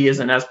R&D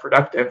isn't as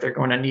productive, they're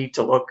going to need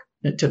to look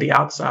to the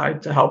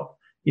outside to help,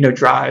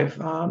 drive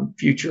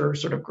future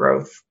sort of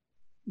growth.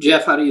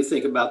 Jeff, how do you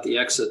think about the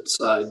exit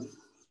side?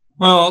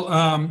 Well,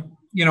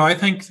 I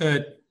think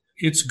that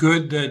it's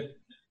good that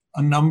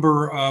a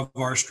number of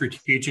our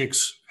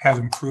strategics have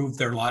improved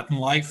their lot in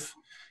life.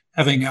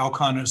 Having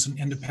Alcon as an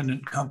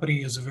independent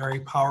company is a very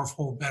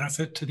powerful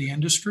benefit to the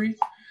industry.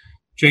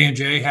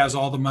 J&J has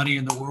all the money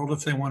in the world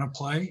if they want to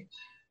play.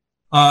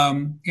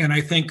 And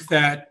I think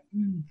that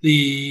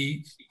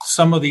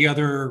some of the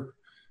other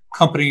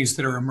companies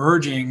that are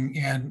emerging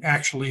and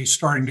actually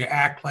starting to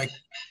act like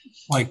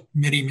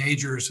mini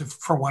majors, if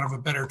for want of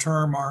a better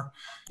term, are,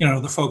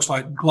 the folks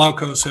like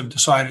Glaukos have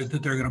decided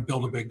that they're going to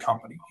build a big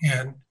company.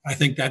 And I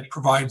think that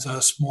provides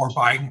us more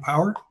buying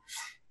power.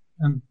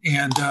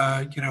 And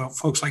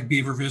folks like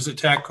Beaver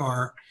Visitech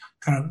are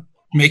kind of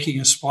making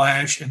a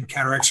splash in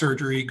cataract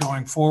surgery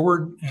going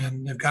forward,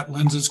 and they've got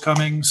lenses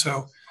coming.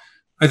 So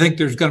I think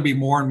there's going to be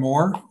more and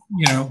more,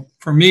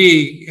 for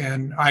me,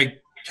 and I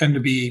tend to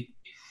be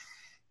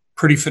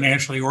pretty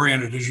financially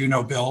oriented, as you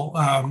know, Bill.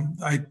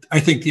 I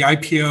think the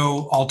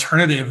IPO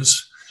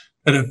alternatives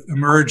that have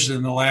emerged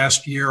in the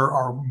last year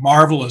are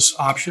marvelous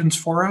options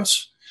for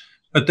us,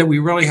 but that we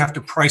really have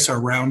to price our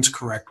rounds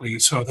correctly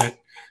so that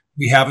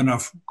we have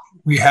enough,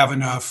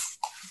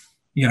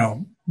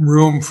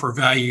 room for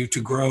value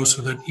to grow,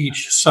 so that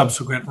each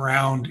subsequent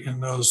round on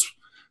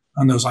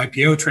those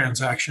IPO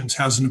transactions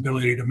has an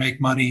ability to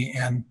make money.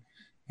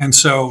 And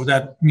so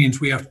that means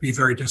we have to be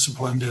very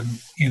disciplined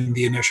in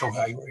the initial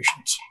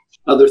valuations.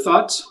 Other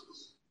thoughts?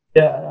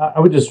 Yeah, I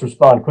would just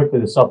respond quickly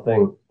to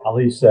something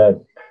Ali said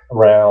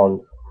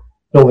around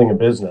building a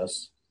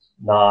business,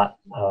 not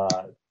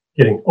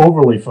getting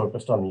overly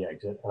focused on the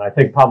exit. And I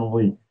think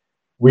probably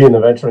we in the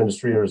venture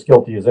industry are as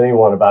guilty as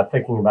anyone about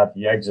thinking about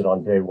the exit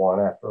on day one.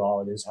 After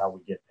all, it is how we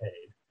get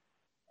paid.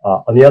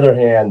 On the other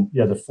hand,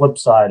 the flip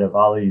side of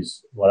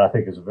Ali's, what I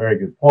think is a very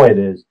good point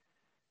is,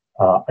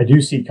 I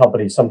do see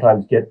companies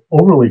sometimes get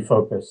overly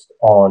focused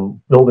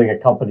on building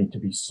a company to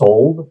be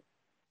sold.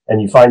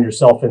 And you find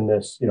yourself in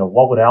this,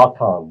 what would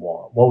Alcon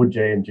want? What would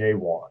J&J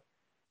want?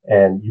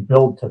 And you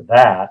build to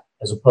that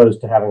as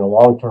opposed to having a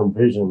long-term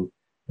vision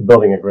to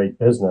building a great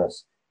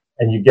business.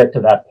 And you get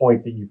to that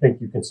point that you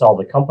think you can sell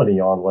the company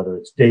on, whether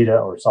it's data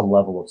or some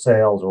level of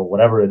sales or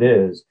whatever it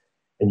is.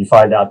 And you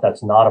find out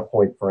that's not a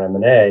point for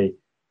M&A,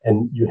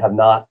 and you have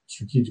not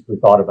strategically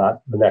thought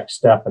about the next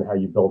step and how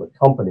you build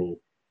a company.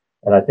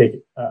 And I think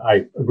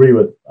I agree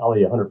with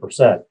Ali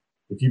 100%.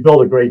 If you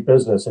build a great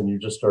business and you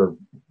just are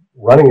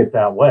running it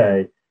that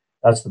way,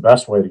 that's the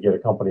best way to get a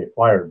company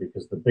acquired,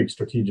 because the big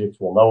strategics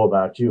will know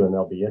about you and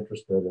they'll be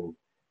interested, and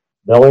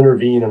they'll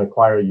intervene and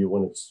acquire you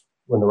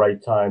when the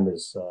right time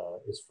is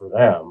for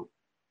them.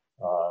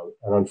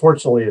 And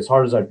unfortunately, as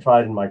hard as I've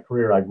tried in my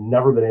career, I've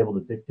never been able to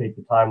dictate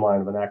the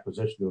timeline of an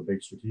acquisition to a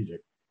big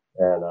strategic.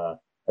 And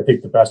I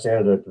think the best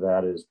antidote to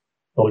that is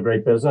build a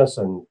great business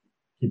and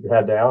keep your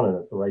head down. And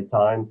at the right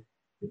time,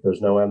 if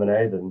there's no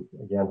M&A, then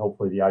again,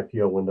 hopefully the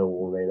IPO window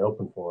will remain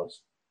open for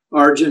us.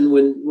 Arjun,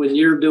 when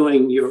you're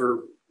doing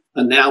your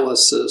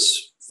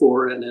analysis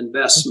for an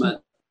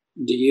investment,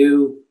 do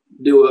you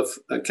do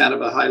a kind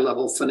of a high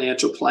level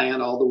financial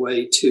plan all the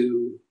way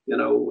to,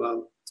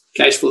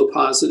 cash flow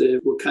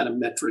positive? What kind of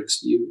metrics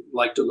do you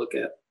like to look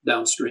at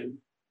downstream?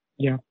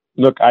 Yeah,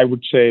 look, I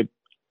would say,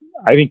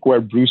 I think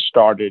where Bruce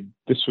started,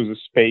 this was a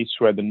space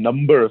where the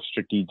number of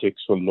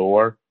strategics were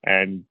lower,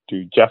 and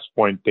to Jeff's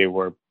point, they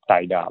were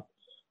tied up.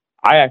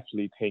 I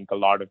actually think a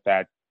lot of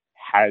that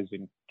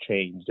hasn't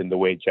changed in the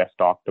way Jeff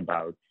talked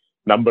about.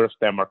 Number of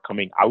them are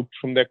coming out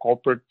from their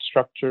corporate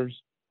structures,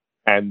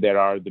 and there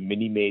are the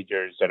mini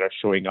majors that are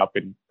showing up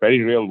in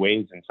very real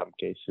ways in some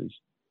cases.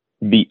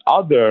 The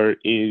other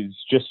is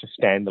just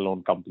a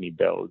standalone company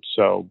build.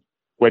 So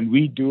when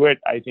we do it,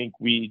 I think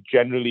we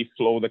generally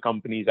flow the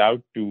companies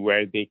out to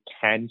where they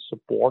can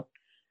support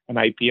an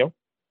IPO,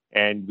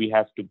 and we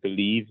have to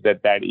believe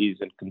that that is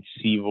a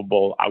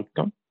conceivable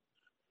outcome.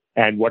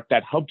 And what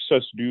that helps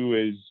us do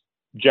is,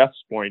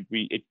 Jeff's point,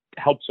 it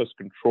helps us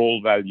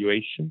control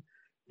valuation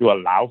to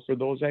allow for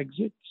those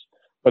exits.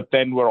 But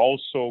then we're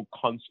also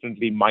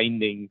constantly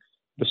minding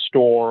the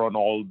store on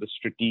all the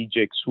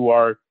strategics who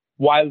are,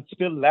 while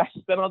still less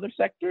than other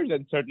sectors,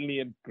 and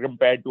certainly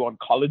compared to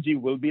oncology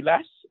will be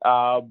less,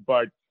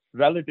 but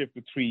relative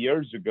to 3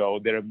 years ago,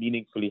 they're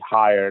meaningfully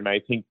higher. And I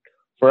think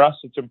for us,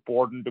 it's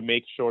important to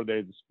make sure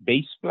there's this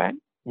base plan,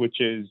 which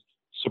is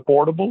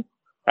supportable.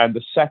 And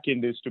the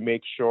second is to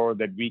make sure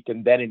that we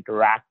can then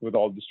interact with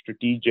all the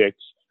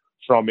strategics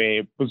from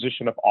a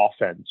position of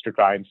offense to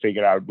try and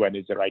figure out when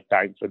is the right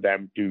time for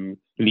them to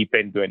leap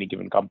into any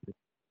given company.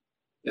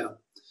 Yeah.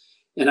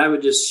 And I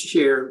would just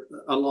share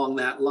along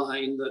that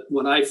line that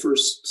when I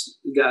first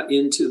got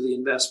into the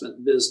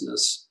investment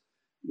business,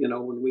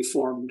 when we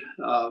formed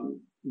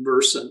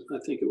Versant, I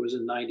think it was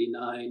in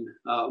 99,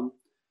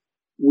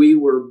 we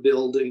were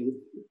building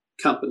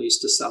companies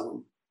to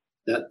sell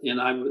them.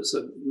 And I was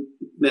a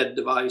med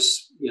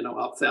device,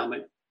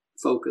 ophthalmic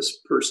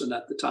focused person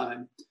at the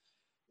time.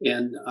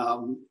 And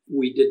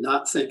we did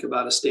not think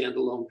about a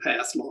standalone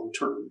path long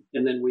term.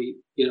 And then we,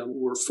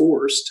 were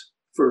forced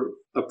for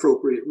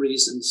appropriate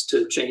reasons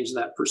to change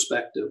that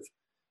perspective.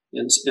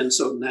 And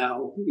so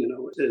now,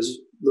 as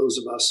those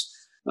of us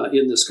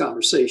in this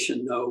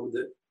conversation know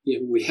that,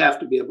 we have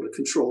to be able to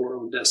control our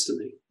own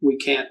destiny. We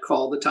can't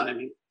call the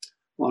timing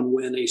on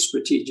when a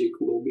strategic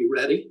will be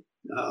ready.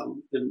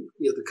 And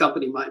the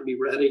company might be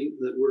ready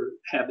that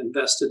we have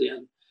invested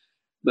in,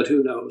 but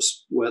who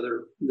knows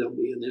whether there'll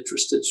be an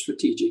interested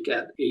strategic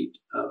at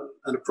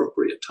an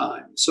appropriate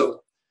time.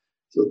 So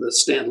the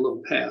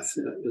standalone path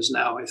is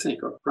now, I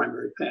think, our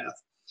primary path.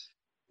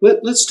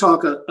 Let's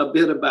talk a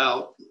bit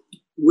about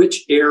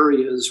which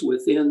areas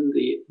within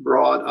the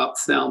broad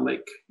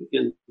ophthalmic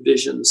and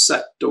vision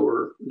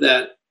sector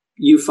that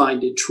you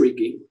find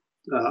intriguing.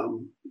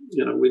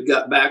 We've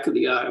got back of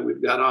the eye,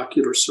 we've got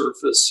ocular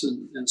surface,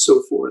 and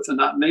so forth. And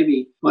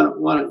maybe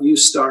why don't you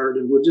start,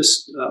 and we'll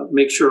just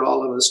make sure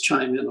all of us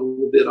chime in a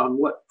little bit on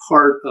what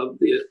part of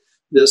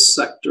this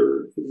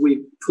sector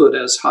we put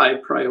as high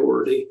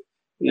priority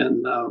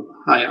and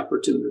high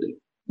opportunity.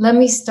 Let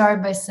me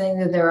start by saying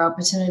that there are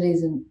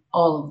opportunities in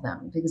all of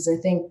them, because I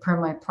think per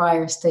my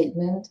prior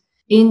statement,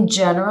 in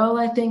general,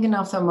 I think in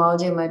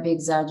ophthalmology, I might be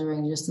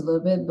exaggerating just a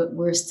little bit, but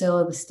we're still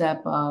at the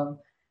step of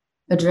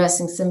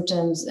addressing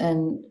symptoms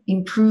and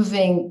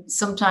improving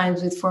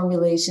sometimes with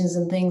formulations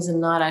and things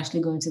and not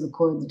actually going to the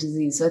core of the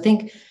disease. So I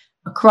think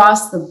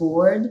across the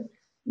board,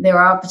 there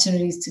are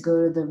opportunities to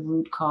go to the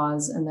root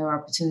cause, and there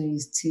are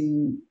opportunities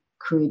to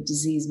create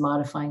disease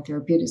modifying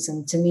therapeutics.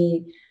 And to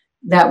me,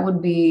 that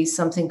would be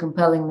something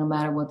compelling no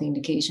matter what the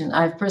indication.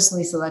 I've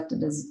personally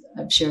selected, as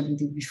I've shared with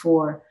you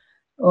before,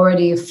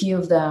 already a few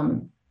of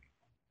them,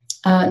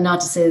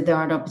 not to say that there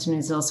aren't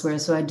opportunities elsewhere.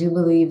 So I do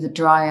believe that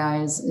dry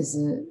eyes is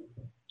a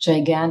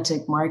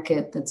gigantic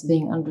market that's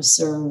being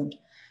underserved,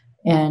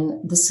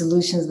 and the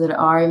solutions that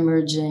are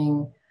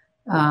emerging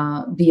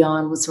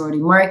beyond what's already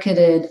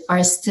marketed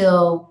are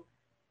still,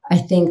 I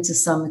think, to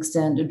some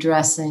extent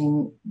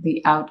addressing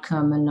the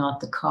outcome and not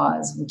the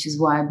cause, which is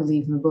why I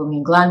believe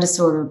meibomian gland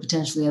disorder,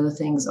 potentially other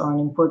things, are an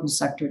important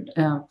subsector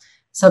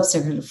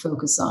to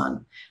focus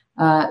on.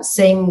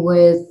 Same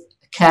with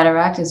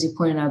cataract, as you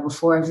pointed out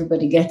before,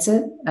 everybody gets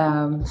it.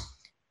 I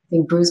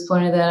think Bruce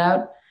pointed that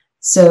out.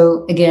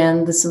 So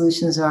again, the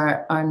solutions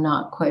are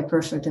not quite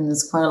perfect, and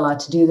there's quite a lot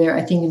to do there.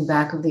 I think in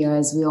back of the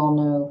eyes, we all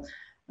know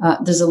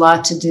there's a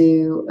lot to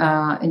do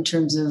in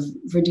terms of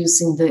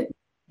reducing the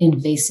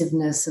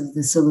invasiveness of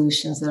the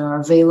solutions that are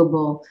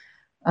available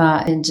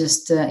and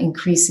just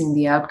increasing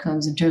the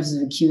outcomes in terms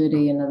of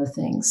acuity and other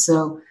things.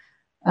 So,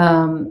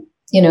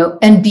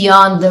 and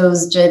beyond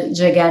those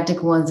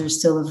gigantic ones, there's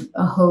still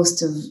a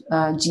host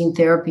of gene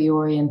therapy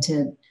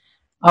oriented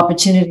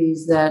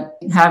opportunities that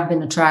have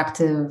been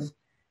attractive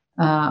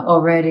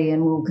already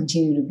and will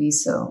continue to be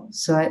so.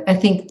 So I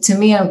think, to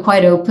me, I'm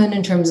quite open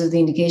in terms of the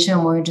indication.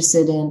 I'm more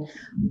interested in,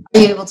 are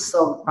you able to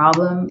solve a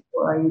problem,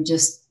 or are you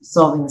just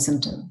solving the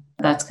symptom?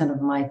 That's kind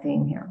of my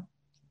thing here.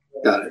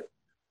 Got it.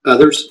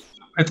 Others?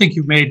 I think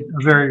you made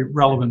a very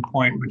relevant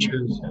point, which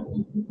is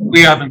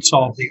we haven't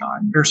solved the eye.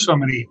 There's so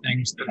many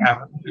things that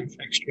haven't been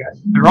fixed yet.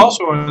 There are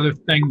also other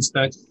things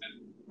that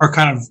are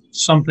kind of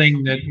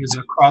something that is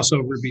a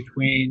crossover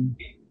between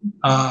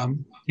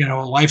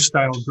a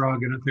lifestyle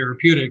drug and a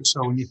therapeutic.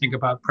 So when you think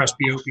about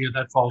presbyopia,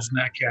 that falls in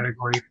that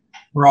category.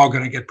 We're all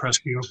going to get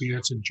presbyopia.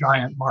 It's a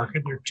giant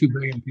market. There are 2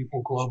 billion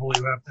people globally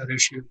who have that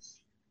issue.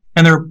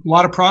 And there are a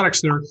lot of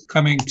products that are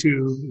coming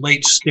to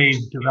late stage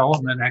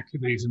development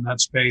activities in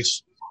that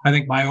space. I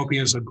think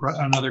myopia is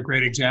another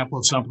great example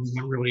of something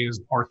that really is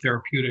more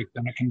therapeutic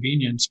than a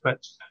convenience. But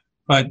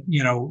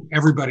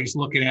everybody's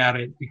looking at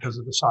it because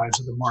of the size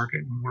of the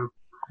market, and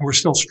we're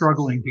still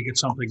struggling to get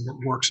something that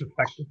works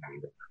effectively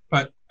there.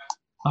 But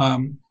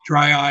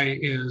dry eye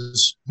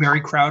is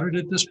very crowded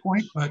at this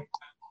point, but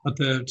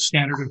the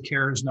standard of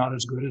care is not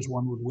as good as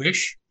one would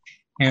wish,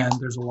 and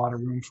there's a lot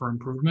of room for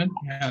improvement.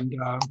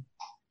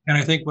 And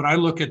I think when I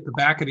look at the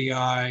back of the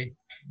eye,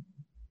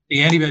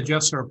 the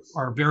anti-VEGFs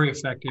are very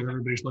effective.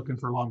 Everybody's looking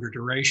for longer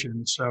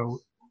duration. So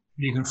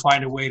you can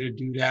find a way to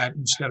do that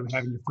instead of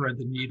having to thread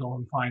the needle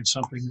and find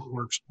something that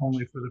works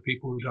only for the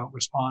people who don't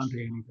respond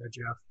to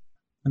anti-VEGF.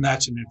 And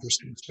that's an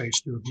interesting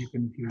space too, if you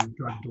can do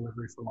drug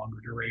delivery for longer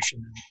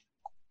duration, and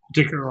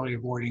particularly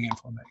avoiding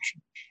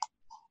inflammation.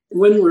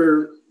 When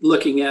we're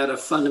looking at a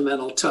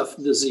fundamental tough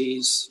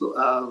disease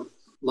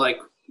like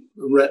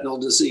retinal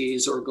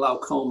disease or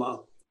glaucoma,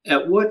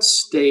 at what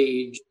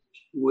stage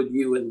would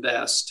you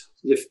invest?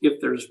 If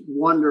there's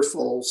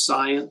wonderful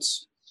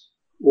science,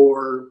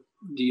 or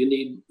do you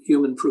need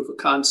human proof of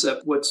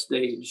concept? What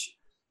stage,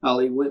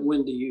 Ali?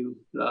 When do you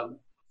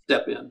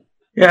step in?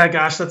 Yeah,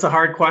 gosh, that's a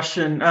hard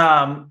question.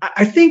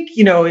 I think,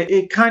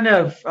 it kind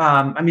of,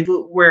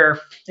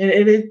 where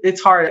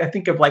it's hard. I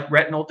think of like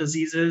retinal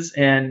diseases,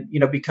 and,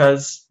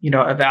 because,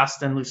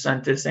 Avastin,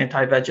 Lucentis,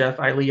 anti-VEGF,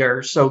 Eylea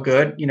are so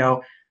good,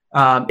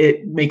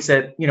 it makes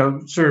it,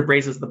 sort of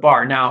raises the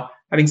bar. Now,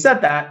 having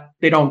said that,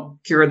 they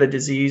don't cure the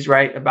disease,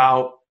 right?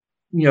 About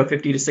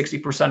 50 to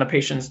 60% of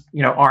patients,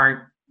 aren't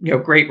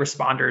great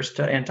responders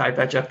to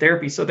anti-VEGF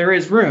therapy. So there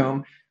is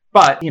room,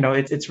 but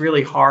it's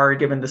really hard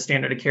given the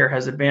standard of care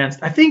has advanced.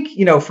 I think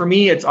for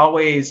me, it's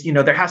always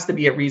there has to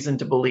be a reason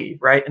to believe,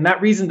 right? And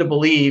that reason to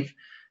believe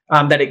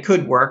that it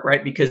could work,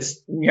 right?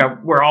 Because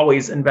we're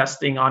always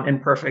investing on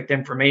imperfect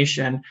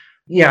information.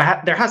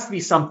 There has to be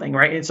something,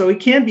 right? And so it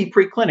can be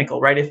preclinical,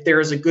 right? If there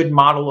is a good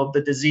model of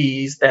the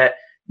disease that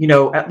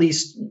at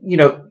least,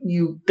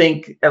 you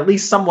think at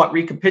least somewhat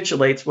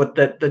recapitulates what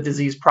the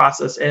disease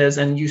process is,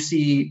 and you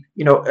see,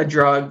 a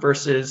drug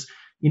versus,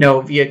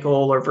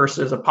 vehicle or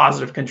versus a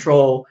positive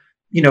control,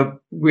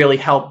 really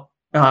help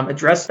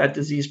address that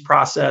disease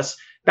process,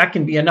 that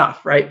can be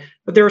enough, right?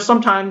 But there are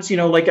sometimes,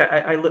 like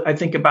I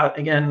think about,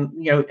 again,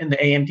 in the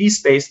AMD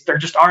space, there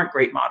just aren't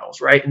great models,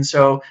 right? And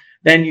so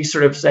then you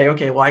sort of say,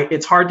 okay, well,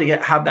 it's hard to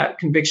have that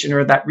conviction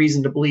or that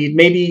reason to believe.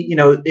 Maybe,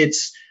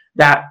 it's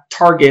that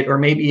target, or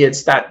maybe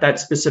it's that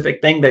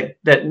specific thing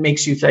that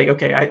makes you say,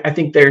 okay, I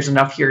think there's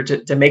enough here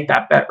to make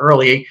that bet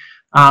early.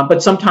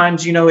 But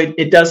sometimes,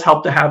 it does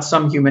help to have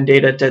some human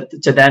data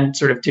to then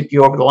sort of tip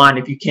you over the line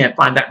if you can't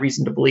find that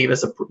reason to believe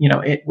as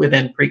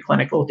within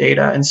preclinical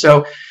data. And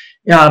so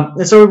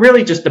it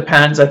really just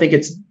depends. I think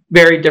it's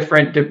very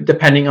different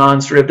depending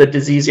on sort of the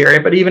disease area,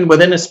 but even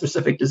within a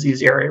specific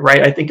disease area,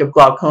 right? I think of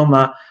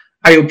glaucoma.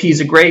 IOP is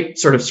a great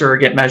sort of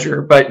surrogate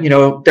measure, but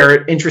there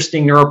are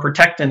interesting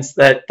neuroprotectants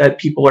that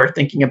people are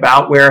thinking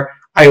about where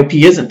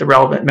IOP isn't the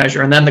relevant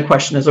measure. And then the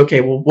question is,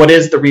 okay, well, what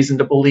is the reason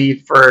to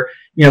believe for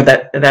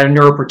that a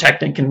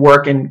neuroprotectant can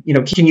work? And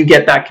can you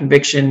get that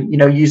conviction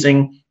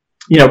using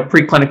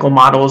preclinical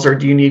models, or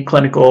do you need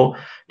clinical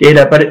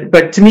data?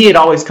 But to me, it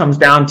always comes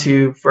down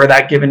to, for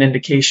that given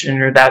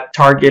indication or that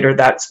target or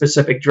that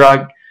specific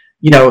drug,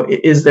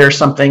 is there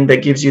something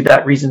that gives you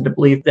that reason to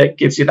believe, that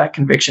gives you that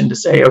conviction to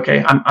say,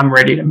 okay, I'm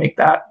ready to make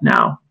that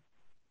now?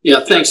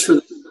 Yeah, thanks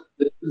for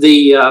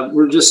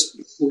we're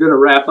going to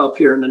wrap up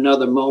here in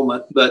another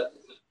moment, but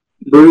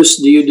Bruce,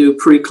 do you do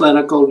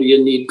preclinical? Do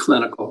you need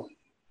clinical?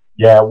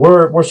 Yeah,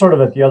 we're sort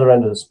of at the other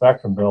end of the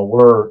spectrum, Bill.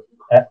 We're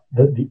at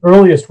the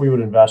earliest we would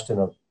invest in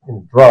a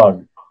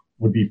drug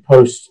would be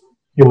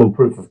post-human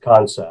proof of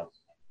concept.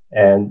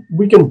 And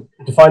we can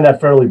define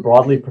that fairly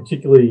broadly,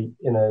 particularly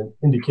in an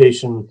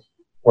indication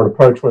or an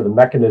approach where the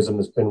mechanism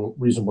has been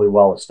reasonably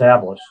well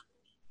established.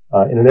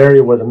 In an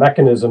area where the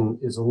mechanism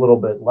is a little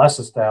bit less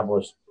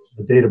established,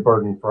 the data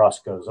burden for us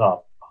goes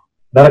up.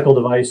 Medical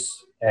device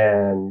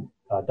and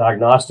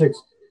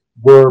diagnostics,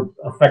 we're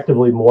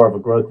effectively more of a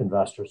growth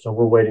investor. So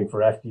we're waiting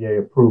for FDA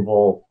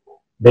approval,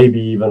 maybe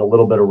even a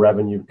little bit of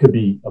revenue, could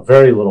be a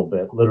very little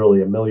bit, literally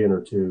 $1 million or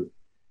 $2 million.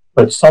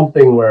 But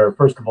something where,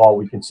 first of all,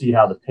 we can see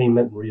how the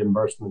payment and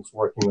reimbursement's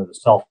working, or the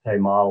self-pay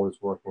model is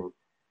working.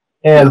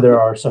 And there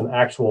are some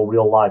actual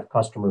real live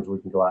customers we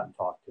can go out and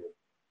talk to.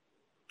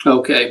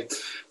 Okay.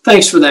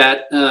 Thanks for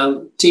that.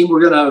 Team,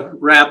 we're going to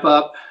wrap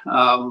up.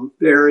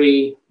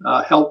 Very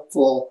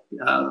helpful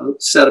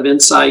set of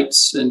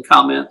insights and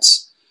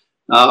comments.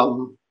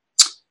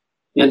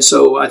 And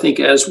so I think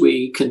as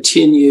we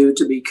continue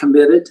to be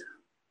committed,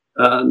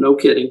 no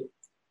kidding,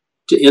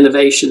 to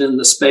innovation in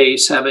the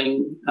space,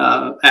 having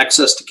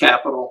access to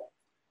capital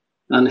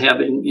and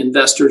having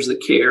investors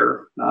that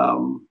care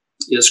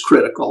is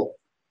critical.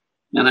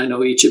 And I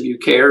know each of you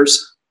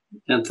cares,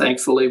 and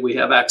thankfully we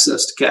have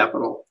access to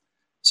capital.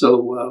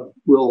 So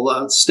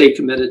we'll stay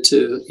committed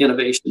to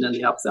innovation in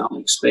the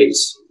ophthalmic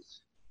space.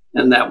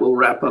 And that will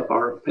wrap up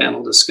our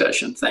panel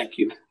discussion. Thank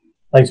you.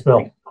 Thanks,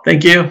 Bill.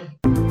 Thank you.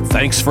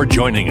 Thanks for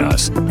joining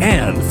us.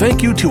 And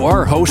thank you to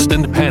our host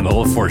and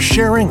panel for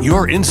sharing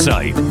your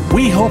insight.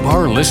 We hope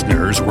our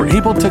listeners were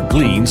able to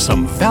glean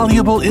some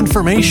valuable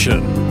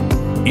information.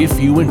 If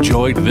you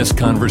enjoyed this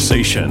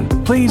conversation,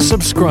 please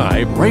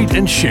subscribe, rate,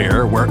 and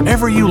share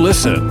wherever you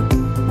listen.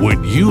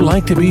 Would you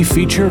like to be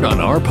featured on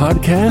our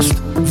podcast?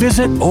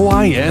 Visit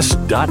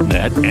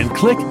OIS.net and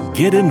click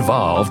Get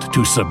Involved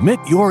to submit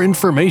your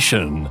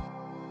information.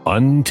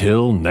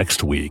 Until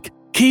next week,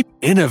 keep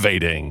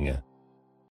innovating.